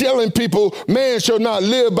and telling people, man shall not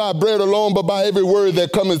live by bread alone, but by every word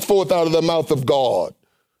that cometh forth out of the mouth of God.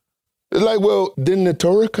 It's like, well, didn't the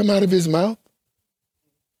Torah come out of his mouth?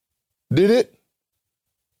 Did it?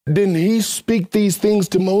 Didn't he speak these things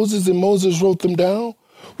to Moses and Moses wrote them down?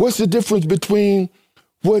 What's the difference between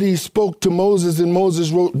what he spoke to Moses and Moses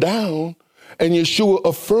wrote down and Yeshua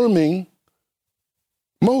affirming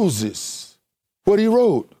Moses, what he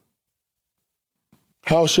wrote?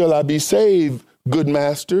 How shall I be saved, good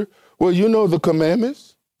master? Well, you know the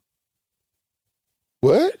commandments.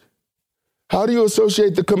 What? How do you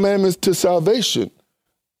associate the commandments to salvation?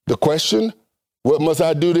 The question, what must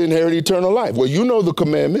I do to inherit eternal life? Well, you know the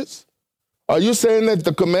commandments. Are you saying that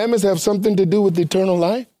the commandments have something to do with eternal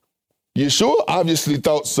life? Yeshua obviously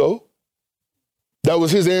thought so. That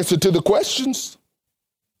was his answer to the questions.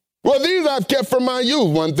 Well, these I've kept from my youth.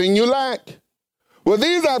 One thing you lack. Well,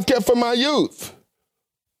 these I've kept from my youth.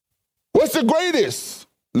 What's the greatest?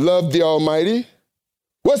 Love the Almighty.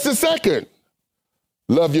 What's the second?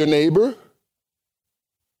 Love your neighbor.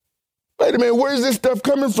 Wait a minute, where's this stuff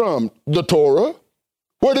coming from? The Torah.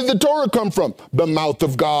 Where did the Torah come from? The mouth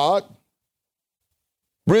of God.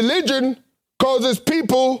 Religion causes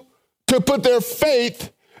people to put their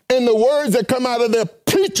faith in the words that come out of their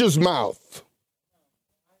preacher's mouth.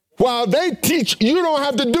 While they teach, you don't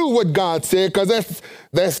have to do what God said, because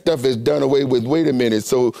that stuff is done away with. Wait a minute,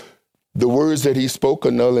 so the words that he spoke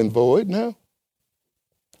are null and void now?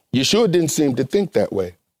 Yeshua didn't seem to think that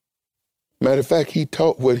way. Matter of fact, he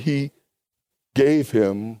taught what he gave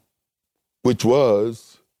him, which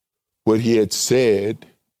was what he had said,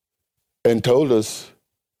 and told us,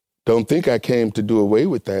 don't think I came to do away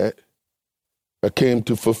with that. I came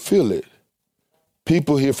to fulfill it.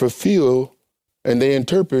 People here fulfill and they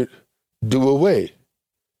interpret do away.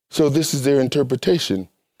 So this is their interpretation.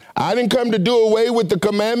 I didn't come to do away with the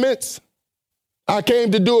commandments. I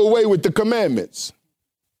came to do away with the commandments.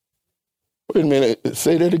 Wait a minute,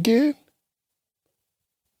 say that again?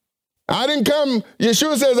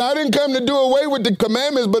 Yeshua says, I didn't come to do away with the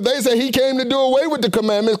commandments, but they say he came to do away with the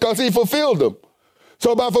commandments because he fulfilled them.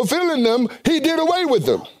 So by fulfilling them, he did away with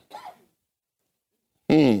them.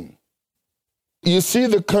 You see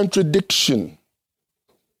the contradiction.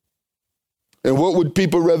 And what would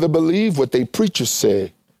people rather believe? What they preachers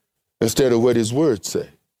say instead of what his words say.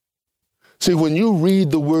 See, when you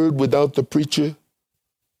read the word without the preacher,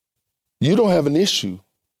 you don't have an issue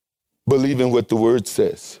believing what the word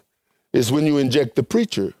says. It's when you inject the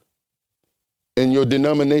preacher in your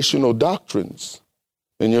denominational doctrines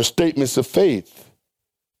and your statements of faith,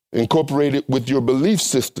 incorporated with your belief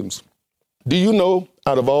systems. Do you know,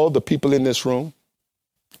 out of all the people in this room,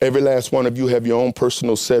 every last one of you have your own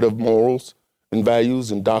personal set of morals and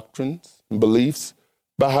values and doctrines and beliefs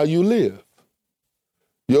by how you live.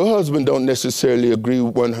 Your husband don't necessarily agree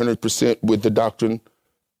 100% with the doctrine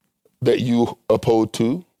that you uphold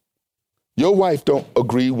to. Your wife don't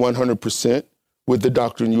agree 100% with the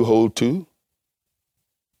doctrine you hold to.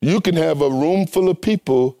 You can have a room full of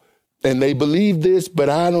people and they believe this, but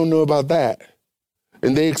I don't know about that.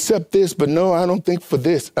 And they accept this, but no, I don't think for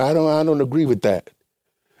this. I don't agree with that.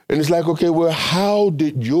 And it's like, okay, well, how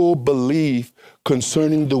did your belief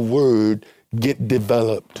concerning the word get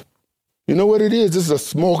developed? You know what it is? This is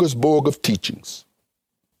a smorgasbord of teachings.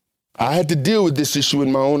 I had to deal with this issue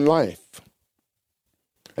in my own life.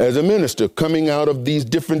 as a minister, coming out of these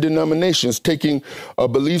different denominations, taking a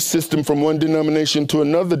belief system from one denomination to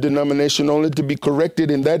another denomination, only to be corrected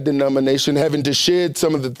in that denomination, having to shed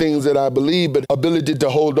some of the things that I believe, but ability to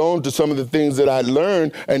hold on to some of the things that I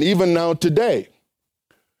learned, and even now today.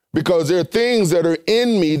 Because there are things that are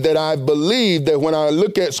in me that I believe that when I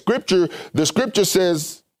look at Scripture, the Scripture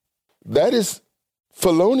says that is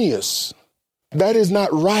felonious. That is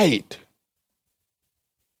not right.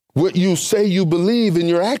 What you say you believe in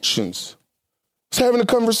your actions. I was having a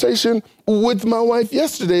conversation with my wife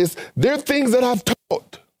yesterday. There are things that I've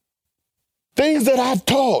taught. Things that I've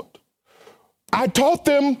taught. I taught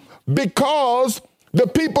them because the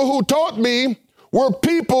people who taught me were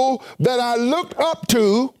people that I looked up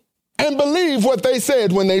to and believed what they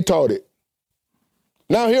said when they taught it.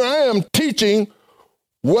 Now here I am teaching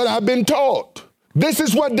what I've been taught. This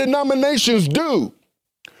is what denominations do.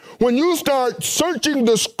 When you start searching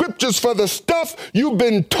the Scriptures for the stuff you've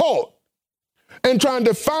been taught and trying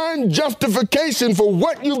to find justification for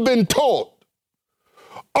what you've been taught,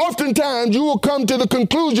 oftentimes you will come to the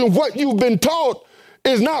conclusion what you've been taught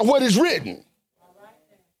is not what is written.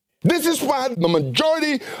 This is why the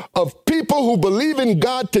majority of people who believe in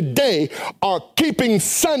God today are keeping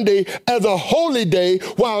Sunday as a holy day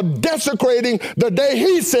while desecrating the day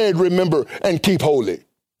He said, remember and keep holy.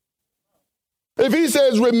 If He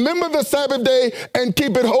says, remember the Sabbath day and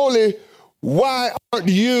keep it holy, why aren't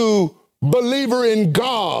you believer in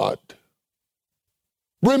God?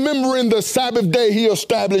 Remembering the Sabbath day He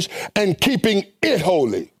established and keeping it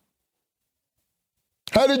holy.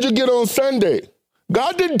 How did you get on Sunday?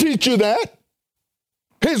 God didn't teach you that.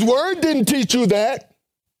 His word didn't teach you that.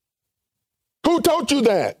 Who taught you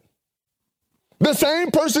that? The same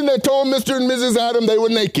person that told Mr. and Mrs. Adam they were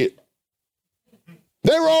naked.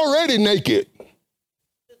 They were already naked.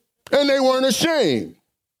 And they weren't ashamed.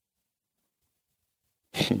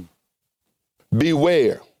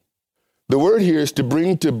 Beware. The word here is to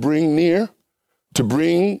bring near, to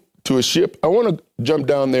bring to a ship. I want to jump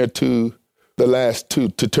down there to the last two,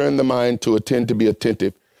 to turn the mind, to attend, to be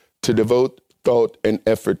attentive, to devote thought and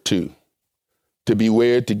effort to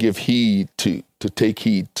beware, to give heed to take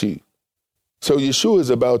heed to. So Yeshua is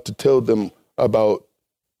about to tell them about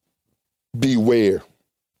beware.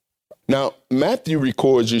 Now, Matthew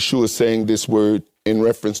records Yeshua saying this word in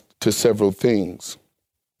reference to several things.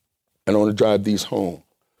 And I want to drive these home.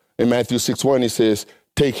 In Matthew 6:1, He says,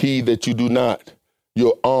 take heed that you do not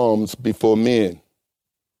your alms before men.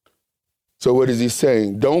 So what is He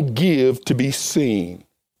saying? Don't give to be seen.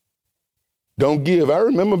 Don't give. I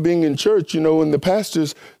remember being in church, when the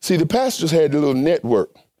pastors had a little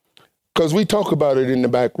network, because we talk about it in the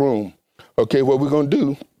back room. Okay, what we're going to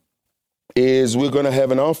do is we're going to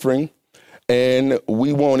have an offering, and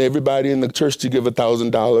we want everybody in the church to give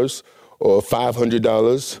 $1,000 or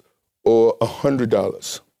 $500 or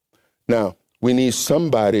 $100. Now, we need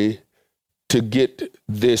somebody to get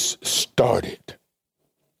this started.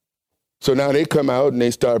 So now they come out and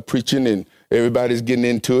they start preaching, and everybody's getting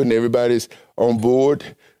into it and everybody's on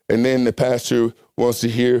board. And then the pastor wants to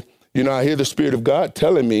hear, I hear the Spirit of God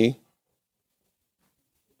telling me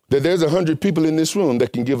that there's 100 people in this room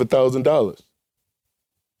that can give $1,000.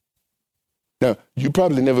 Now, you've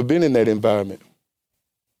probably never been in that environment.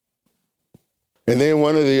 And then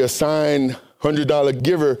one of the assigned $100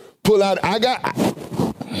 giver pull out,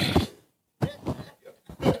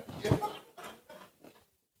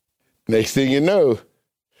 Next thing you know,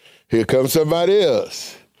 here comes somebody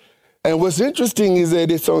else. And what's interesting is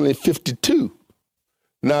that it's only 52,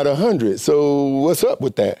 not 100. So what's up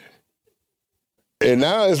with that? And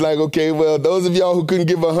now it's like, okay, well, those of y'all who couldn't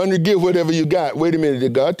give 100, give whatever you got. Wait a minute,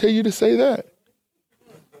 did God tell you to say that?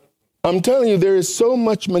 I'm telling you, there is so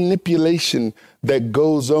much manipulation that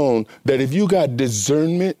goes on that if you got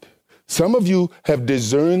discernment, some of you have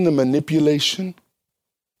discerned the manipulation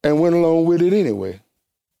and went along with it anyway.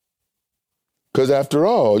 Because after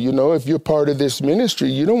all, if you're part of this ministry,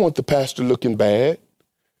 you don't want the pastor looking bad.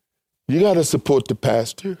 You got to support the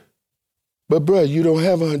pastor. But, bro, you don't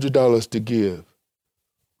have $100 to give.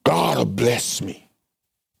 God will bless me.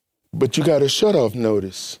 But you got a shut-off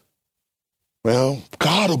notice. Well,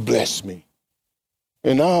 God will bless me.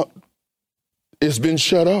 And now it's been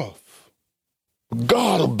shut off.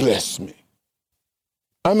 God will bless me.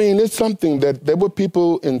 I mean, it's something that there were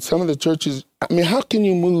people in some of the churches. I mean, how can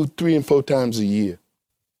you move 3 and 4 times a year?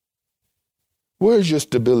 Where's your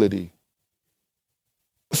stability?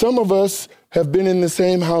 Some of us have been in the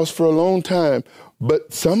same house for a long time,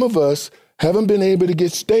 but some of us haven't been able to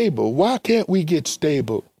get stable. Why can't we get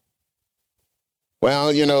stable?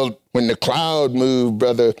 Well, when the cloud moved,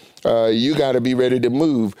 brother, you got to be ready to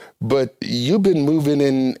move. But you've been moving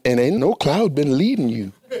and ain't no cloud been leading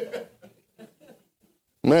you.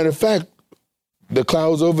 Matter of fact, the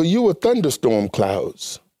clouds over you are thunderstorm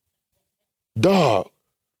clouds. Dark,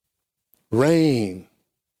 rain.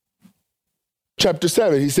 Chapter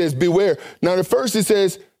 7, he says, beware. Now, the first he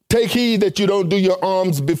says, take heed that you don't do your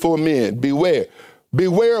alms before men. Beware.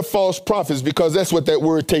 Beware of false prophets, because that's what that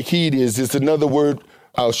word take heed is. It's another word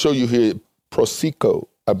I'll show you here. Prosecco,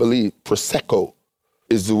 I believe. Prosecco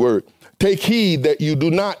is the word. Take heed that you do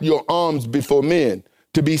not your alms before men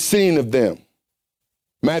to be seen of them.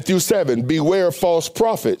 Matthew 7, beware of false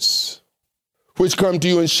prophets, which come to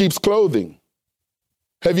you in sheep's clothing.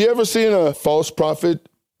 Have you ever seen a false prophet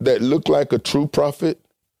that looked like a true prophet?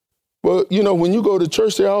 Well, when you go to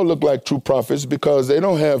church, they all look like true prophets because they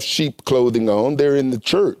don't have sheep clothing on. They're in the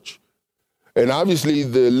church. And obviously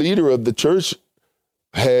the leader of the church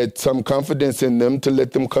had some confidence in them to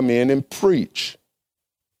let them come in and preach,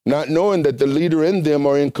 not knowing that the leader in them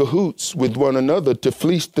are in cahoots with one another to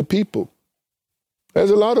fleece the people. There's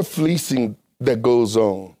a lot of fleecing that goes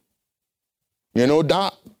on.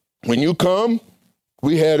 Doc, when you come,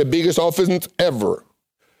 we had the biggest offense ever.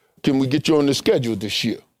 Can we get you on the schedule this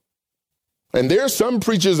year? And there's some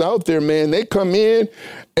preachers out there, man, they come in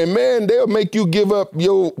and, man, they'll make you give up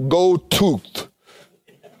your gold tooth.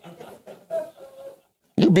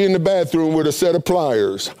 You'll be in the bathroom with a set of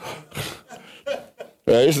pliers.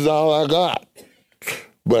 This is all I got.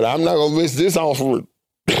 But I'm not going to miss this offering.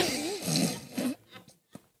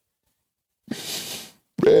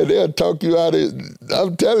 Man, they'll talk you out of it.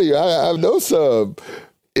 I'm telling you, I know some.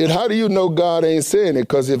 And how do you know God ain't saying it?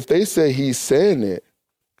 Because if they say he's saying it,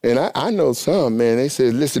 and I know some, man, they say,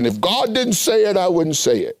 listen, if God didn't say it, I wouldn't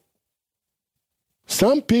say it.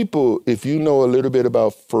 Some people, if you know a little bit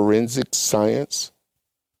about forensic science,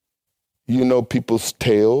 you know people's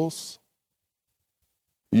tales.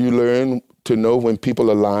 You learn to know when people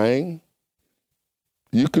are lying.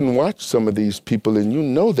 You can watch some of these people and you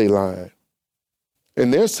know they lying.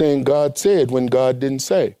 And they're saying God said when God didn't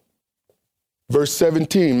say. Verse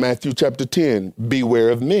 17, Matthew chapter 10, beware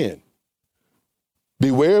of men.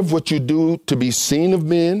 Beware of what you do to be seen of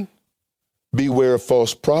men. Beware of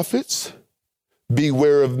false prophets.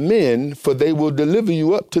 Beware of men, for they will deliver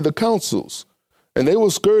you up to the councils, and they will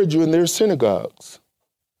scourge you in their synagogues.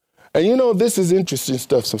 And this is interesting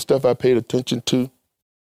stuff, some stuff I paid attention to.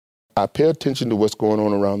 I pay attention to what's going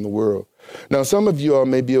on around the world. Now, some of you all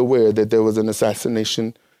may be aware that there was an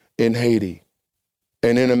assassination in Haiti.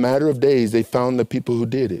 And in a matter of days, they found the people who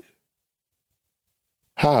did it.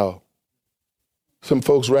 How? Some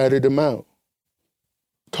folks ratted them out,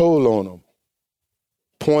 told on them,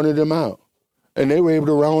 pointed them out, and they were able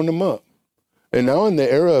to round them up. And now in the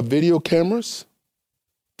era of video cameras,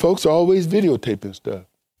 folks are always videotaping stuff.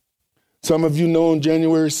 Some of you know on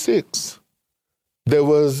January 6th, there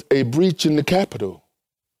was a breach in the Capitol.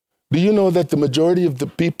 Do you know that the majority of the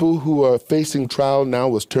people who are facing trial now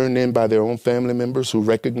was turned in by their own family members who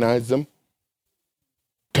recognized them?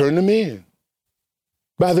 Turn them in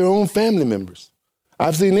by their own family members.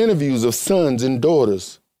 I've seen interviews of sons and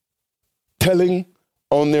daughters telling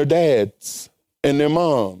on their dads and their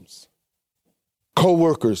moms,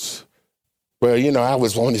 co-workers. Well, I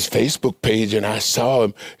was on his Facebook page and I saw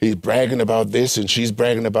him. He's bragging about this and she's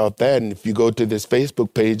bragging about that. And if you go to this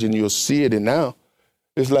Facebook page and you'll see it, and now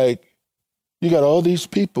it's like you got all these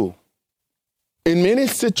people in many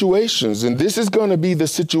situations, and this is going to be the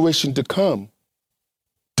situation to come,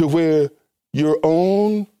 to where your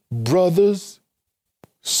own brothers,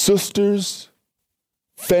 sisters,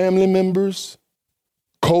 family members,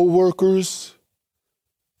 co-workers,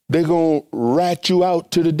 they're going to rat you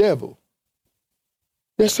out to the devil.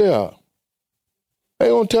 Yes, they are. They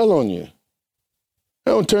going to tell on you.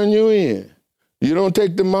 They going to turn you in. You don't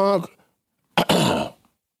take the mark.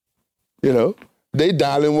 They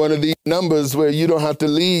dial in one of these numbers where you don't have to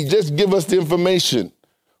leave. Just give us the information.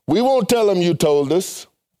 We won't tell them you told us.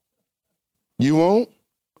 You won't?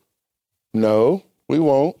 No, we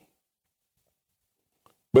won't.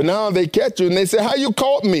 But now they catch you and they say, how you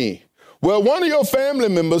caught me? Well, one of your family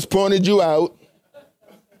members pointed you out.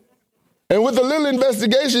 And with a little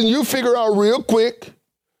investigation, you figure out real quick.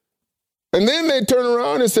 And then they turn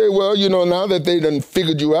around and say, well, now that they done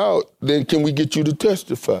figured you out, then can we get you to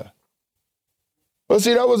testify? Well,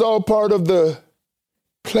 see, that was all part of the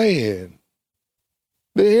plan.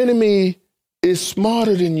 The enemy is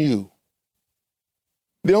smarter than you.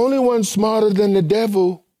 The only one smarter than the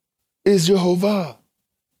devil is Jehovah.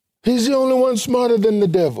 He's the only one smarter than the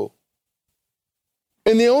devil.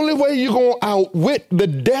 And the only way you're going to outwit the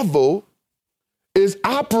devil is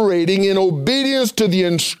operating in obedience to the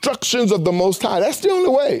instructions of the Most High. That's the only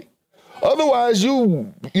way. Otherwise,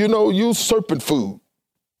 you serpent food.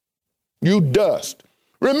 You dust.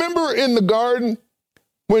 Remember in the garden,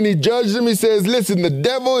 when he judged him, he says, listen, the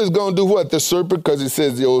devil is going to do what? The serpent, because he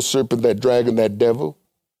says the old serpent, that dragon, that devil.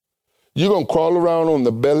 You're going to crawl around on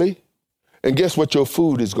the belly, and guess what your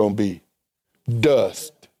food is going to be?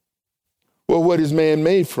 Dust. Well, what is man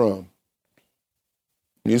made from?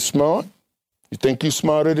 You smart? You think you're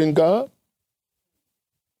smarter than God?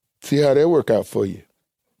 See how that work out for you.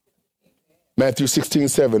 Matthew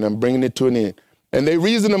 16:7, I'm bringing it to an end. And they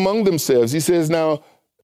reason among themselves. He says, now,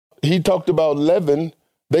 he talked about leaven.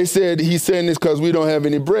 They said, he's saying this because we don't have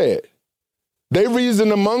any bread. They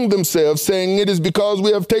reason among themselves, saying it is because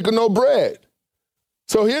we have taken no bread.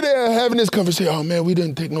 So here they are having this conversation. Oh, man, we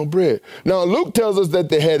didn't take no bread. Now, Luke tells us that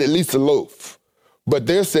they had at least a loaf. But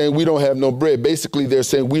they're saying we don't have no bread. Basically, they're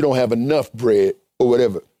saying we don't have enough bread or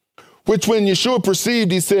whatever. Which when Yeshua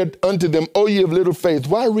perceived, he said unto them, O ye of little faith,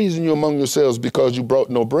 why reason you among yourselves because you brought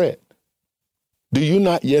no bread? Do you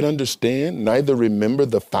not yet understand, neither remember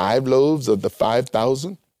the 5 loaves of the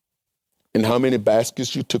 5,000 and how many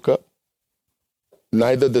baskets you took up?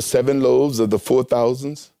 Neither the 7 loaves of the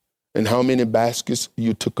 4,000 and how many baskets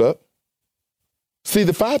you took up? See,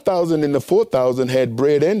 the 5,000 and the 4,000 had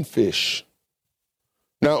bread and fish.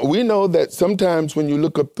 Now, we know that sometimes when you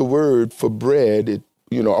look up the word for bread,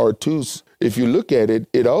 artus, if you look at it,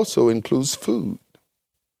 it also includes food.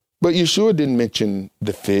 But Yeshua didn't mention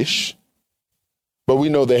the fish. But we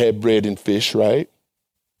know they had bread and fish, right?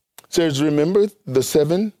 Says, remember the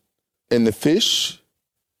 7 and the fish?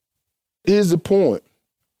 Here's the point.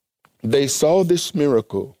 They saw this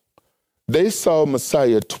miracle. They saw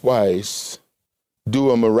Messiah twice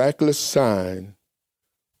do a miraculous sign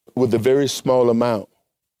with a very small amount.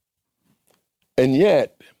 And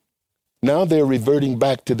yet, now they're reverting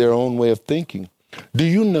back to their own way of thinking. Do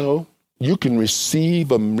you know you can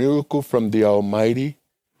receive a miracle from the Almighty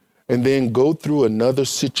and then go through another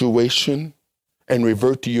situation and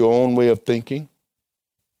revert to your own way of thinking?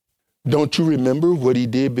 Don't you remember what he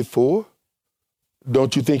did before?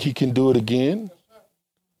 Don't you think he can do it again?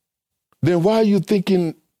 Then why are you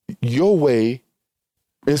thinking your way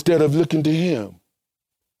instead of looking to him?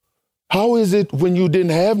 How is it when you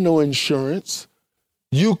didn't have no insurance,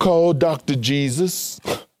 you called Dr. Jesus,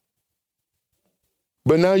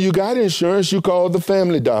 but now you got insurance, you call the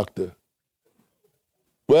family doctor?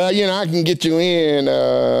 Well, I can get you in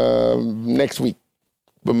next week,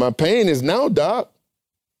 but my pain is now, doc.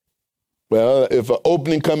 Well, if an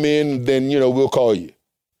opening come in, then, we'll call you.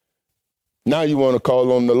 Now you want to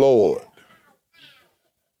call on the Lord.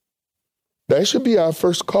 That should be our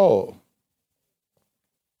first call.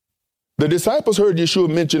 The disciples heard Yeshua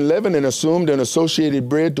mention leaven and assumed and associated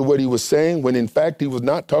bread to what he was saying, when in fact he was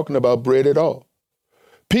not talking about bread at all.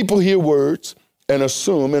 People hear words and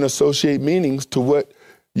assume and associate meanings to what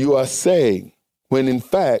you are saying, when in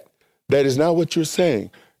fact that is not what you're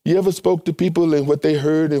saying. You ever spoke to people and what they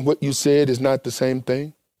heard and what you said is not the same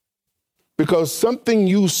thing? Because something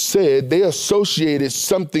you said, they associated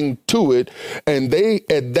something to it, and they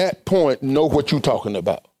at that point know what you're talking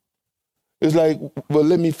about. It's like, well,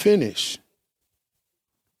 let me finish.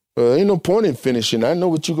 Well, ain't no point in finishing. I know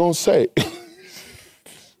what you're going to say.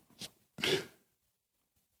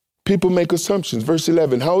 People make assumptions. Verse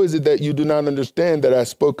 11, how is it that you do not understand that I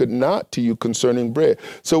spoke it not to you concerning bread?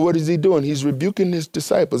 So what is he doing? He's rebuking his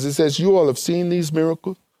disciples. He says, you all have seen these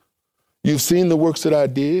miracles. You've seen the works that I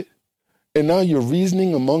did. And now you're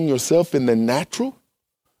reasoning among yourself in the natural?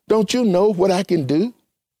 Don't you know what I can do?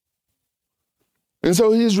 And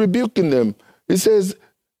so he's rebuking them. He says,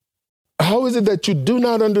 how is it that you do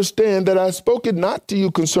not understand that I spoke it not to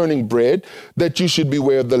you concerning bread, that you should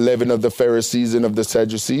beware of the leaven of the Pharisees and of the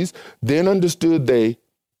Sadducees? Then understood they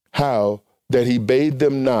how that he bade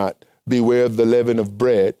them not beware of the leaven of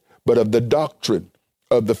bread, but of the doctrine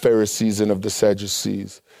of the Pharisees and of the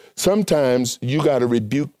Sadducees. Sometimes you got to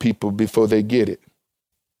rebuke people before they get it.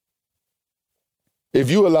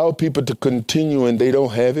 If you allow people to continue and they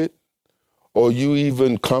don't have it, or you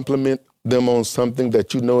even compliment them on something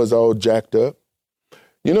that you know is all jacked up.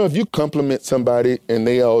 If you compliment somebody and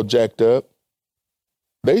they all jacked up,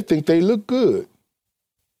 they think they look good.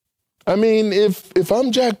 I mean, if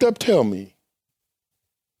I'm jacked up, tell me.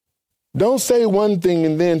 Don't say one thing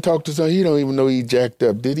and then talk to someone, he don't even know he jacked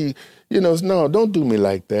up. Did he? No, don't do me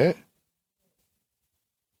like that.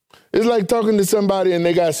 It's like talking to somebody and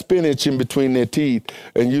they got spinach in between their teeth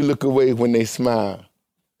and you look away when they smile.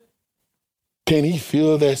 Can he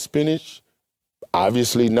feel that spinach?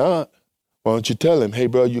 Obviously not. Why don't you tell him, hey,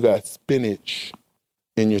 bro, you got spinach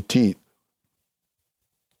in your teeth.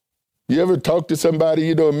 You ever talk to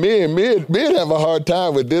somebody, men have a hard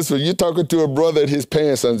time with this when you're talking to a brother and his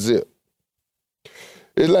pants unzipped.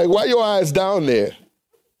 It's like, why your eyes down there?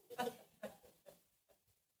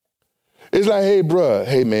 It's like, hey, bro,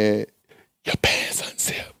 hey, man, your pants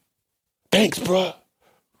unzipped. Thanks, bro.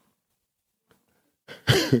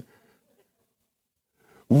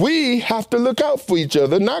 We have to look out for each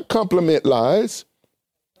other, not compliment lies.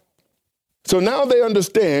 So now they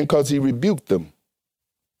understand because he rebuked them.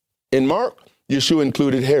 In Mark, Yeshua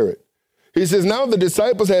included Herod. He says, now the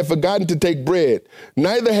disciples had forgotten to take bread.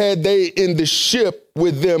 Neither had they in the ship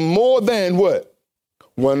with them more than what?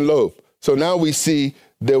 One loaf. So now we see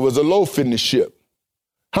there was a loaf in the ship.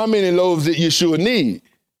 How many loaves did Yeshua need?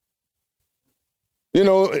 In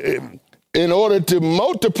order to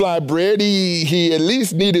multiply bread, he at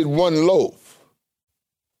least needed one loaf.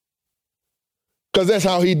 Because that's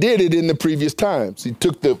how he did it in the previous times. He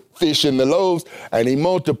took the fish and the loaves and he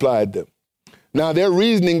multiplied them. Now they're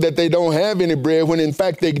reasoning that they don't have any bread when in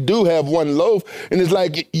fact they do have one loaf. And it's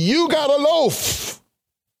like, you got a loaf.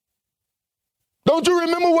 Don't you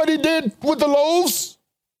remember what he did with the loaves?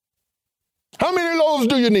 How many loaves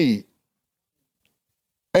do you need?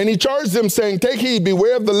 And he charged them saying, take heed,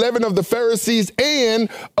 beware of the leaven of the Pharisees and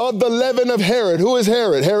of the leaven of Herod. Who is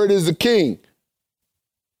Herod? Herod is the king.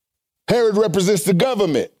 Herod represents the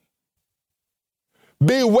government.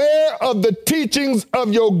 Beware of the teachings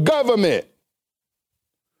of your government.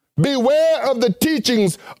 Beware of the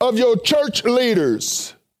teachings of your church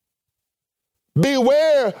leaders.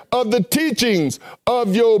 Beware of the teachings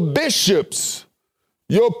of your bishops,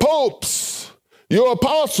 your popes, your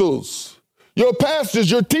apostles, your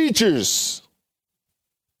pastors, your teachers.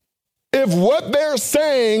 If what they're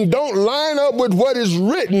saying don't line up with what is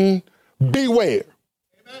written, beware.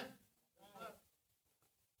 Amen.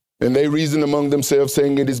 And they reasoned among themselves,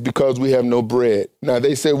 saying it is because we have no bread. Now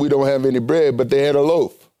they said we don't have any bread, but they had a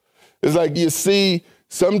loaf. It's like, you see,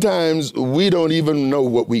 sometimes we don't even know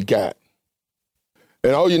what we got.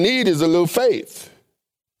 And all you need is a little faith.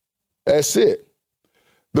 That's it.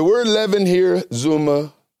 The word leaven here,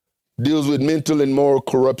 Zuma, deals with mental and moral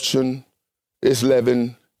corruption. It's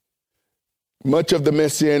leaven. Much of the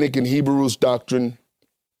Messianic and Hebrews doctrine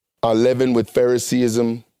are leavened with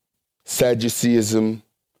Phariseeism, Sadduceeism,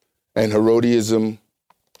 and Herodianism.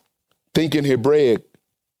 Thinking Hebraic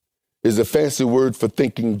is a fancy word for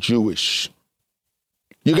thinking Jewish.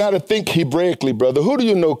 You got to think Hebraically, brother. Who do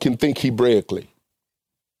you know can think Hebraically?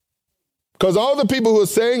 Because all the people who are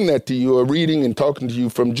saying that to you are reading and talking to you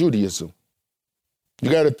from Judaism. You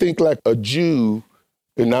got to think like a Jew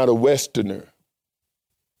and not a Westerner.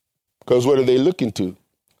 Because what are they looking to?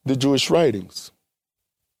 The Jewish writings.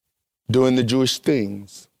 Doing the Jewish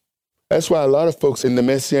things. That's why a lot of folks in the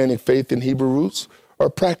Messianic faith and Hebrew roots are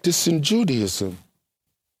practicing Judaism.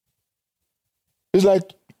 It's like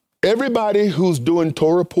everybody who's doing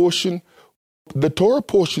Torah portion, the Torah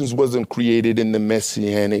portions wasn't created in the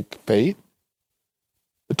Messianic faith.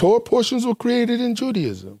 The Torah portions were created in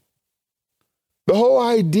Judaism. The whole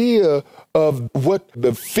idea of what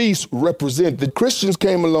the feasts represent, the Christians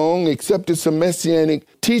came along, accepted some Messianic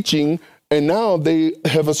teaching, and now they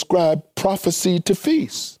have ascribed prophecy to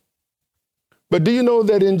feasts. But do you know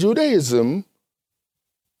that in Judaism,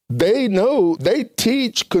 they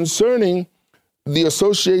teach concerning the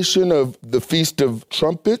association of the Feast of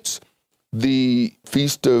Trumpets, the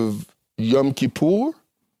Feast of Yom Kippur,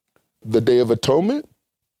 the Day of Atonement,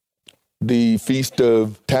 the Feast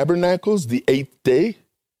of Tabernacles, the 8th day.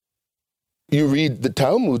 You read the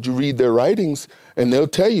Talmud, you read their writings, and they'll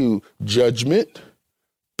tell you judgment.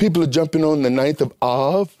 People are jumping on the 9th of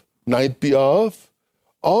Av, 9th B'Av.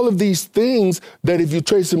 All of these things that if you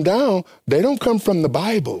trace them down, they don't come from the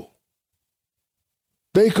Bible.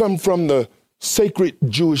 They come from the sacred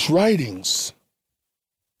Jewish writings.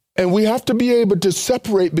 And we have to be able to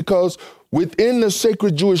separate, because within the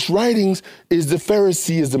sacred Jewish writings is the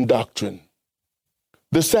Phariseeism doctrine,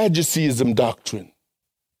 the Sadduceeism doctrine,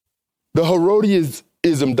 the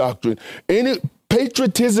Herodianism doctrine.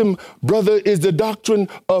 Patriotism, brother, is the doctrine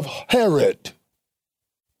of Herod.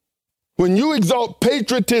 When you exalt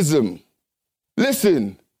patriotism,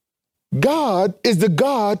 listen, God is the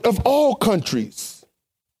God of all countries.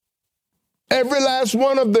 Every last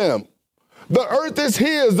one of them. The earth is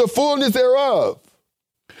his, the fullness thereof.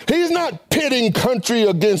 He's not pitting country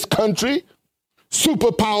against country,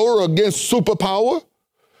 superpower against superpower.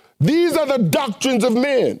 These are the doctrines of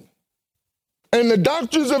men. And the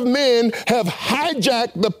doctrines of men have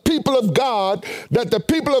hijacked the people of God, that the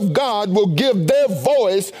people of God will give their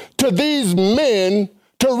voice to these men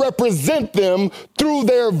to represent them through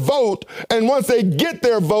their vote. And once they get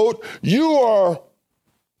their vote, you are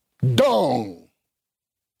dung,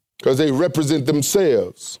 because they represent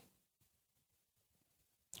themselves,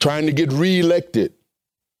 trying to get reelected.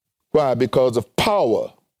 Why? Because of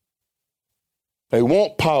power. They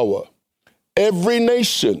want power. Every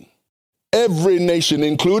nation,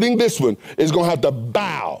 including this one, is going to have to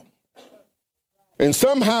bow. And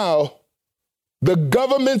somehow, the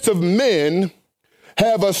governments of men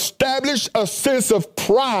have established a sense of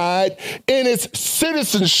pride in its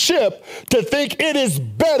citizenship to think it is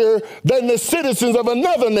better than the citizens of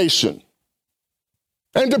another nation.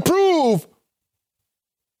 And to prove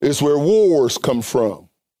is where wars come from.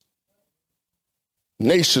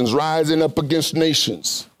 Nations rising up against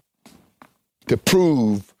nations to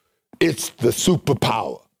prove it's the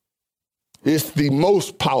superpower. It's the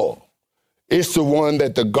most power. It's the one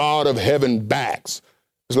that the God of heaven backs.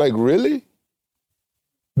 It's like, really?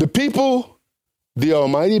 The people the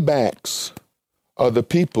Almighty backs are the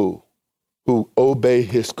people who obey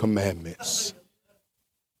his commandments.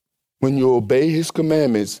 When you obey his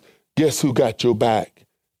commandments, guess who got your back?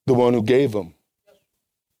 The one who gave them.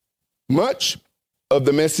 Much of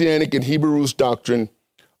the Messianic and Hebrew roots doctrine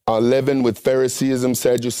are leavened with Phariseeism,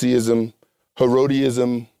 Sadduceeism,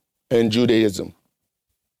 Herodianism, and Judaism.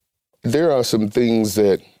 There are some things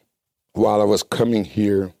that, while I was coming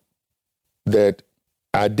here, that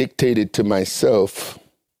I dictated to myself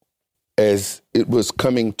as it was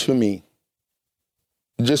coming to me.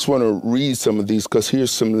 I just want to read some of these because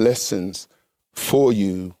here's some lessons for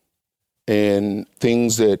you and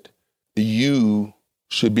things that you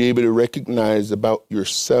should be able to recognize about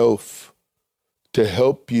yourself to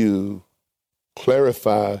help you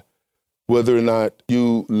clarify whether or not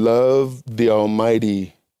you love the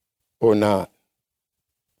Almighty or not.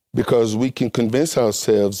 Because we can convince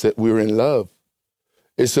ourselves that we're in love.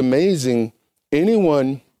 It's amazing,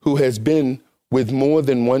 anyone who has been with more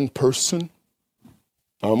than one person,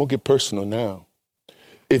 I'm going to get personal now.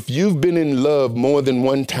 If you've been in love more than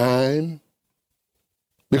one time,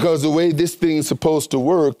 because the way this thing is supposed to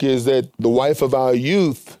work is that the wife of our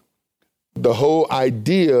youth, the whole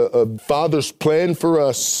idea of Father's plan for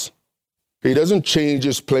us, he doesn't change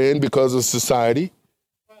his plan because of society,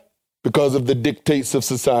 because of the dictates of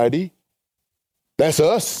society. That's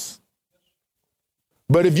us.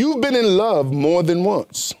 But if you've been in love more than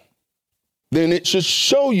once, then it should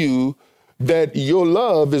show you that your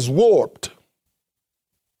love is warped.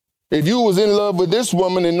 If you was in love with this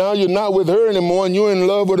woman and now you're not with her anymore and you're in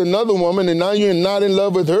love with another woman and now you're not in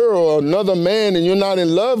love with her, or another man and you're not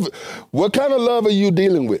in love, what kind of love are you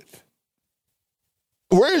dealing with?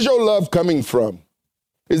 Where's your love coming from?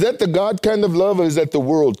 Is that the God kind of love or is that the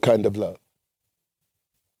world kind of love?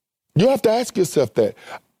 You have to ask yourself that.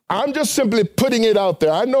 I'm just simply putting it out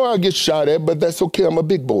there. I know I'll get shot at, but that's okay. I'm a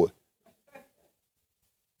big boy.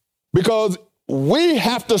 Because we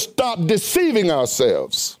have to stop deceiving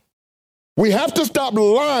ourselves. We have to stop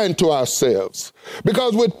lying to ourselves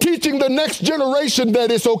because we're teaching the next generation that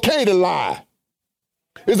it's okay to lie.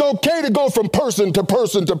 It's okay to go from person to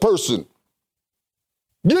person to person.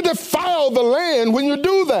 You defile the land when you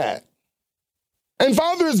do that. And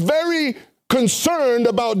Father is very concerned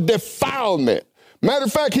about defilement. Matter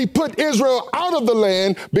of fact, he put Israel out of the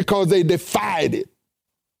land because they defied it.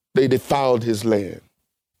 They defiled his land.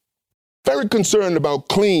 Very concerned about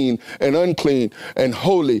clean and unclean and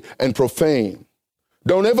holy and profane.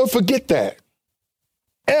 Don't ever forget that.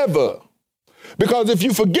 Ever. Because if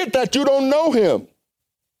you forget that, you don't know him.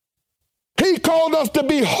 He called us to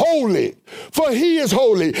be holy, for he is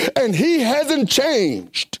holy, and he hasn't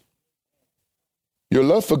changed. Your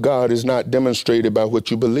love for God is not demonstrated by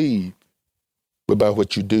what you believe, but by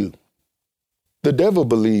what you do. The devil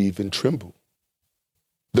believes and tremble.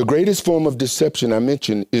 The greatest form of deception I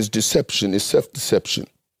mentioned is deception, is self-deception.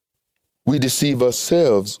 We deceive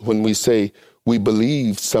ourselves when we say we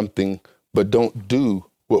believe something, but don't do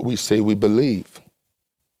what we say we believe.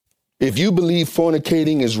 If you believe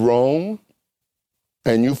fornicating is wrong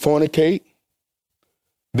and you fornicate,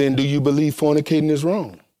 then do you believe fornicating is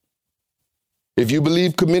wrong? If you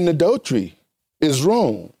believe committing adultery is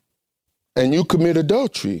wrong and you commit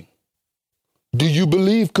adultery, do you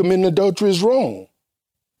believe committing adultery is wrong?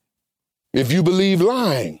 If you believe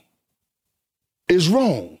lying is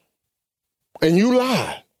wrong and you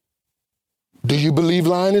lie, do you believe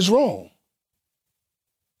lying is wrong?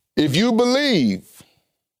 If you believe,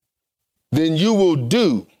 then you will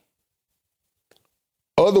do.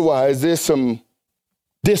 Otherwise, there's some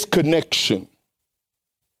disconnection.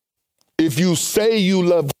 If you say you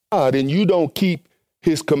love God and you don't keep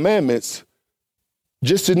his commandments,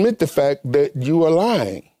 just admit the fact that you are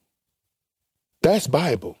lying. That's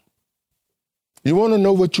Bible. You want to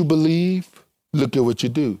know what you believe? Look at what you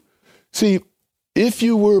do. See, if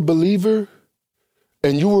you were a believer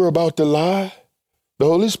and you were about to lie, the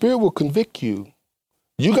Holy Spirit will convict you.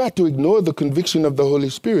 You got to ignore the conviction of the Holy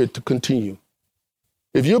Spirit to continue.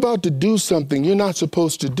 If you're about to do something you're not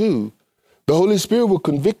supposed to do, the Holy Spirit will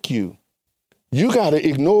convict you. You got to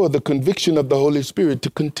ignore the conviction of the Holy Spirit to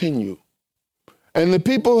continue. And the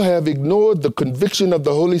people have ignored the conviction of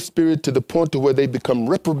the Holy Spirit to the point to where they become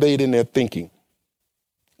reprobate in their thinking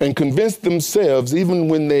and convince themselves, even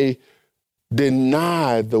when they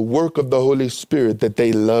deny the work of the Holy Spirit, that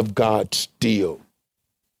they love God still.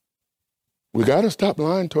 We got to stop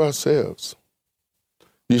lying to ourselves.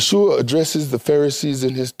 Yeshua addresses the Pharisees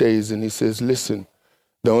in his days, and he says, listen,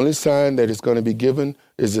 the only sign that is going to be given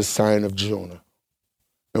is the sign of Jonah.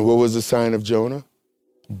 And what was the sign of Jonah?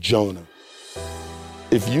 Jonah.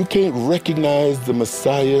 If you can't recognize the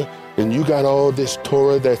Messiah and you got all this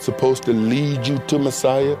Torah that's supposed to lead you to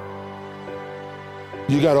Messiah,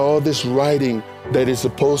 you got all this writing that is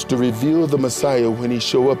supposed to reveal the Messiah when he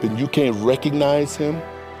show up, and you can't recognize him,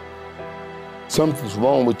 something's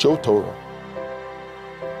wrong with your Torah.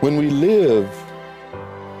 When we live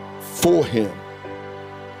for him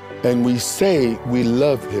and we say we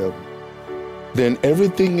love him, then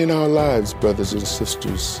everything in our lives, brothers and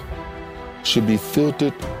sisters, should be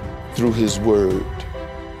filtered through his word.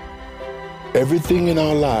 Everything in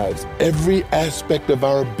our lives, every aspect of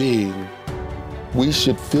our being, we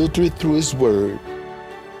should filter it through his word.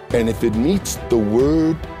 And if it meets the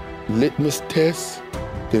word litmus test,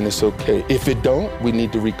 then it's okay. If it don't, we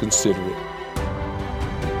need to reconsider it.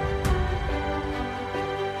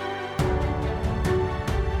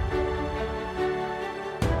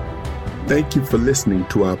 Thank you for listening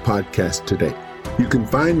to our podcast today. You can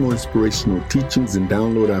find more inspirational teachings and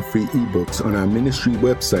download our free ebooks on our ministry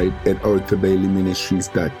website at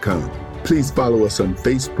ArthurBaileyMinistries.com. Please follow us on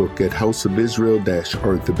Facebook at House of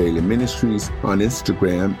Israel-Arthur Bailey Ministries, on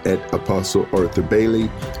Instagram at Apostle Arthur Bailey,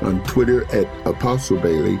 on Twitter at Apostle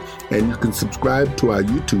Bailey, and you can subscribe to our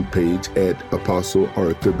YouTube page at Apostle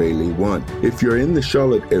Arthur Bailey 1. If you're in the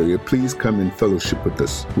Charlotte area, please come and fellowship with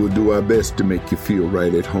us. We'll do our best to make you feel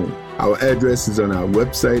right at home. Our address is on our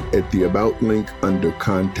website at the About link under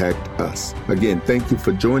Contact Us. Again, thank you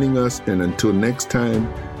for joining us, and until next time,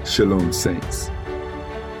 Shalom, Saints.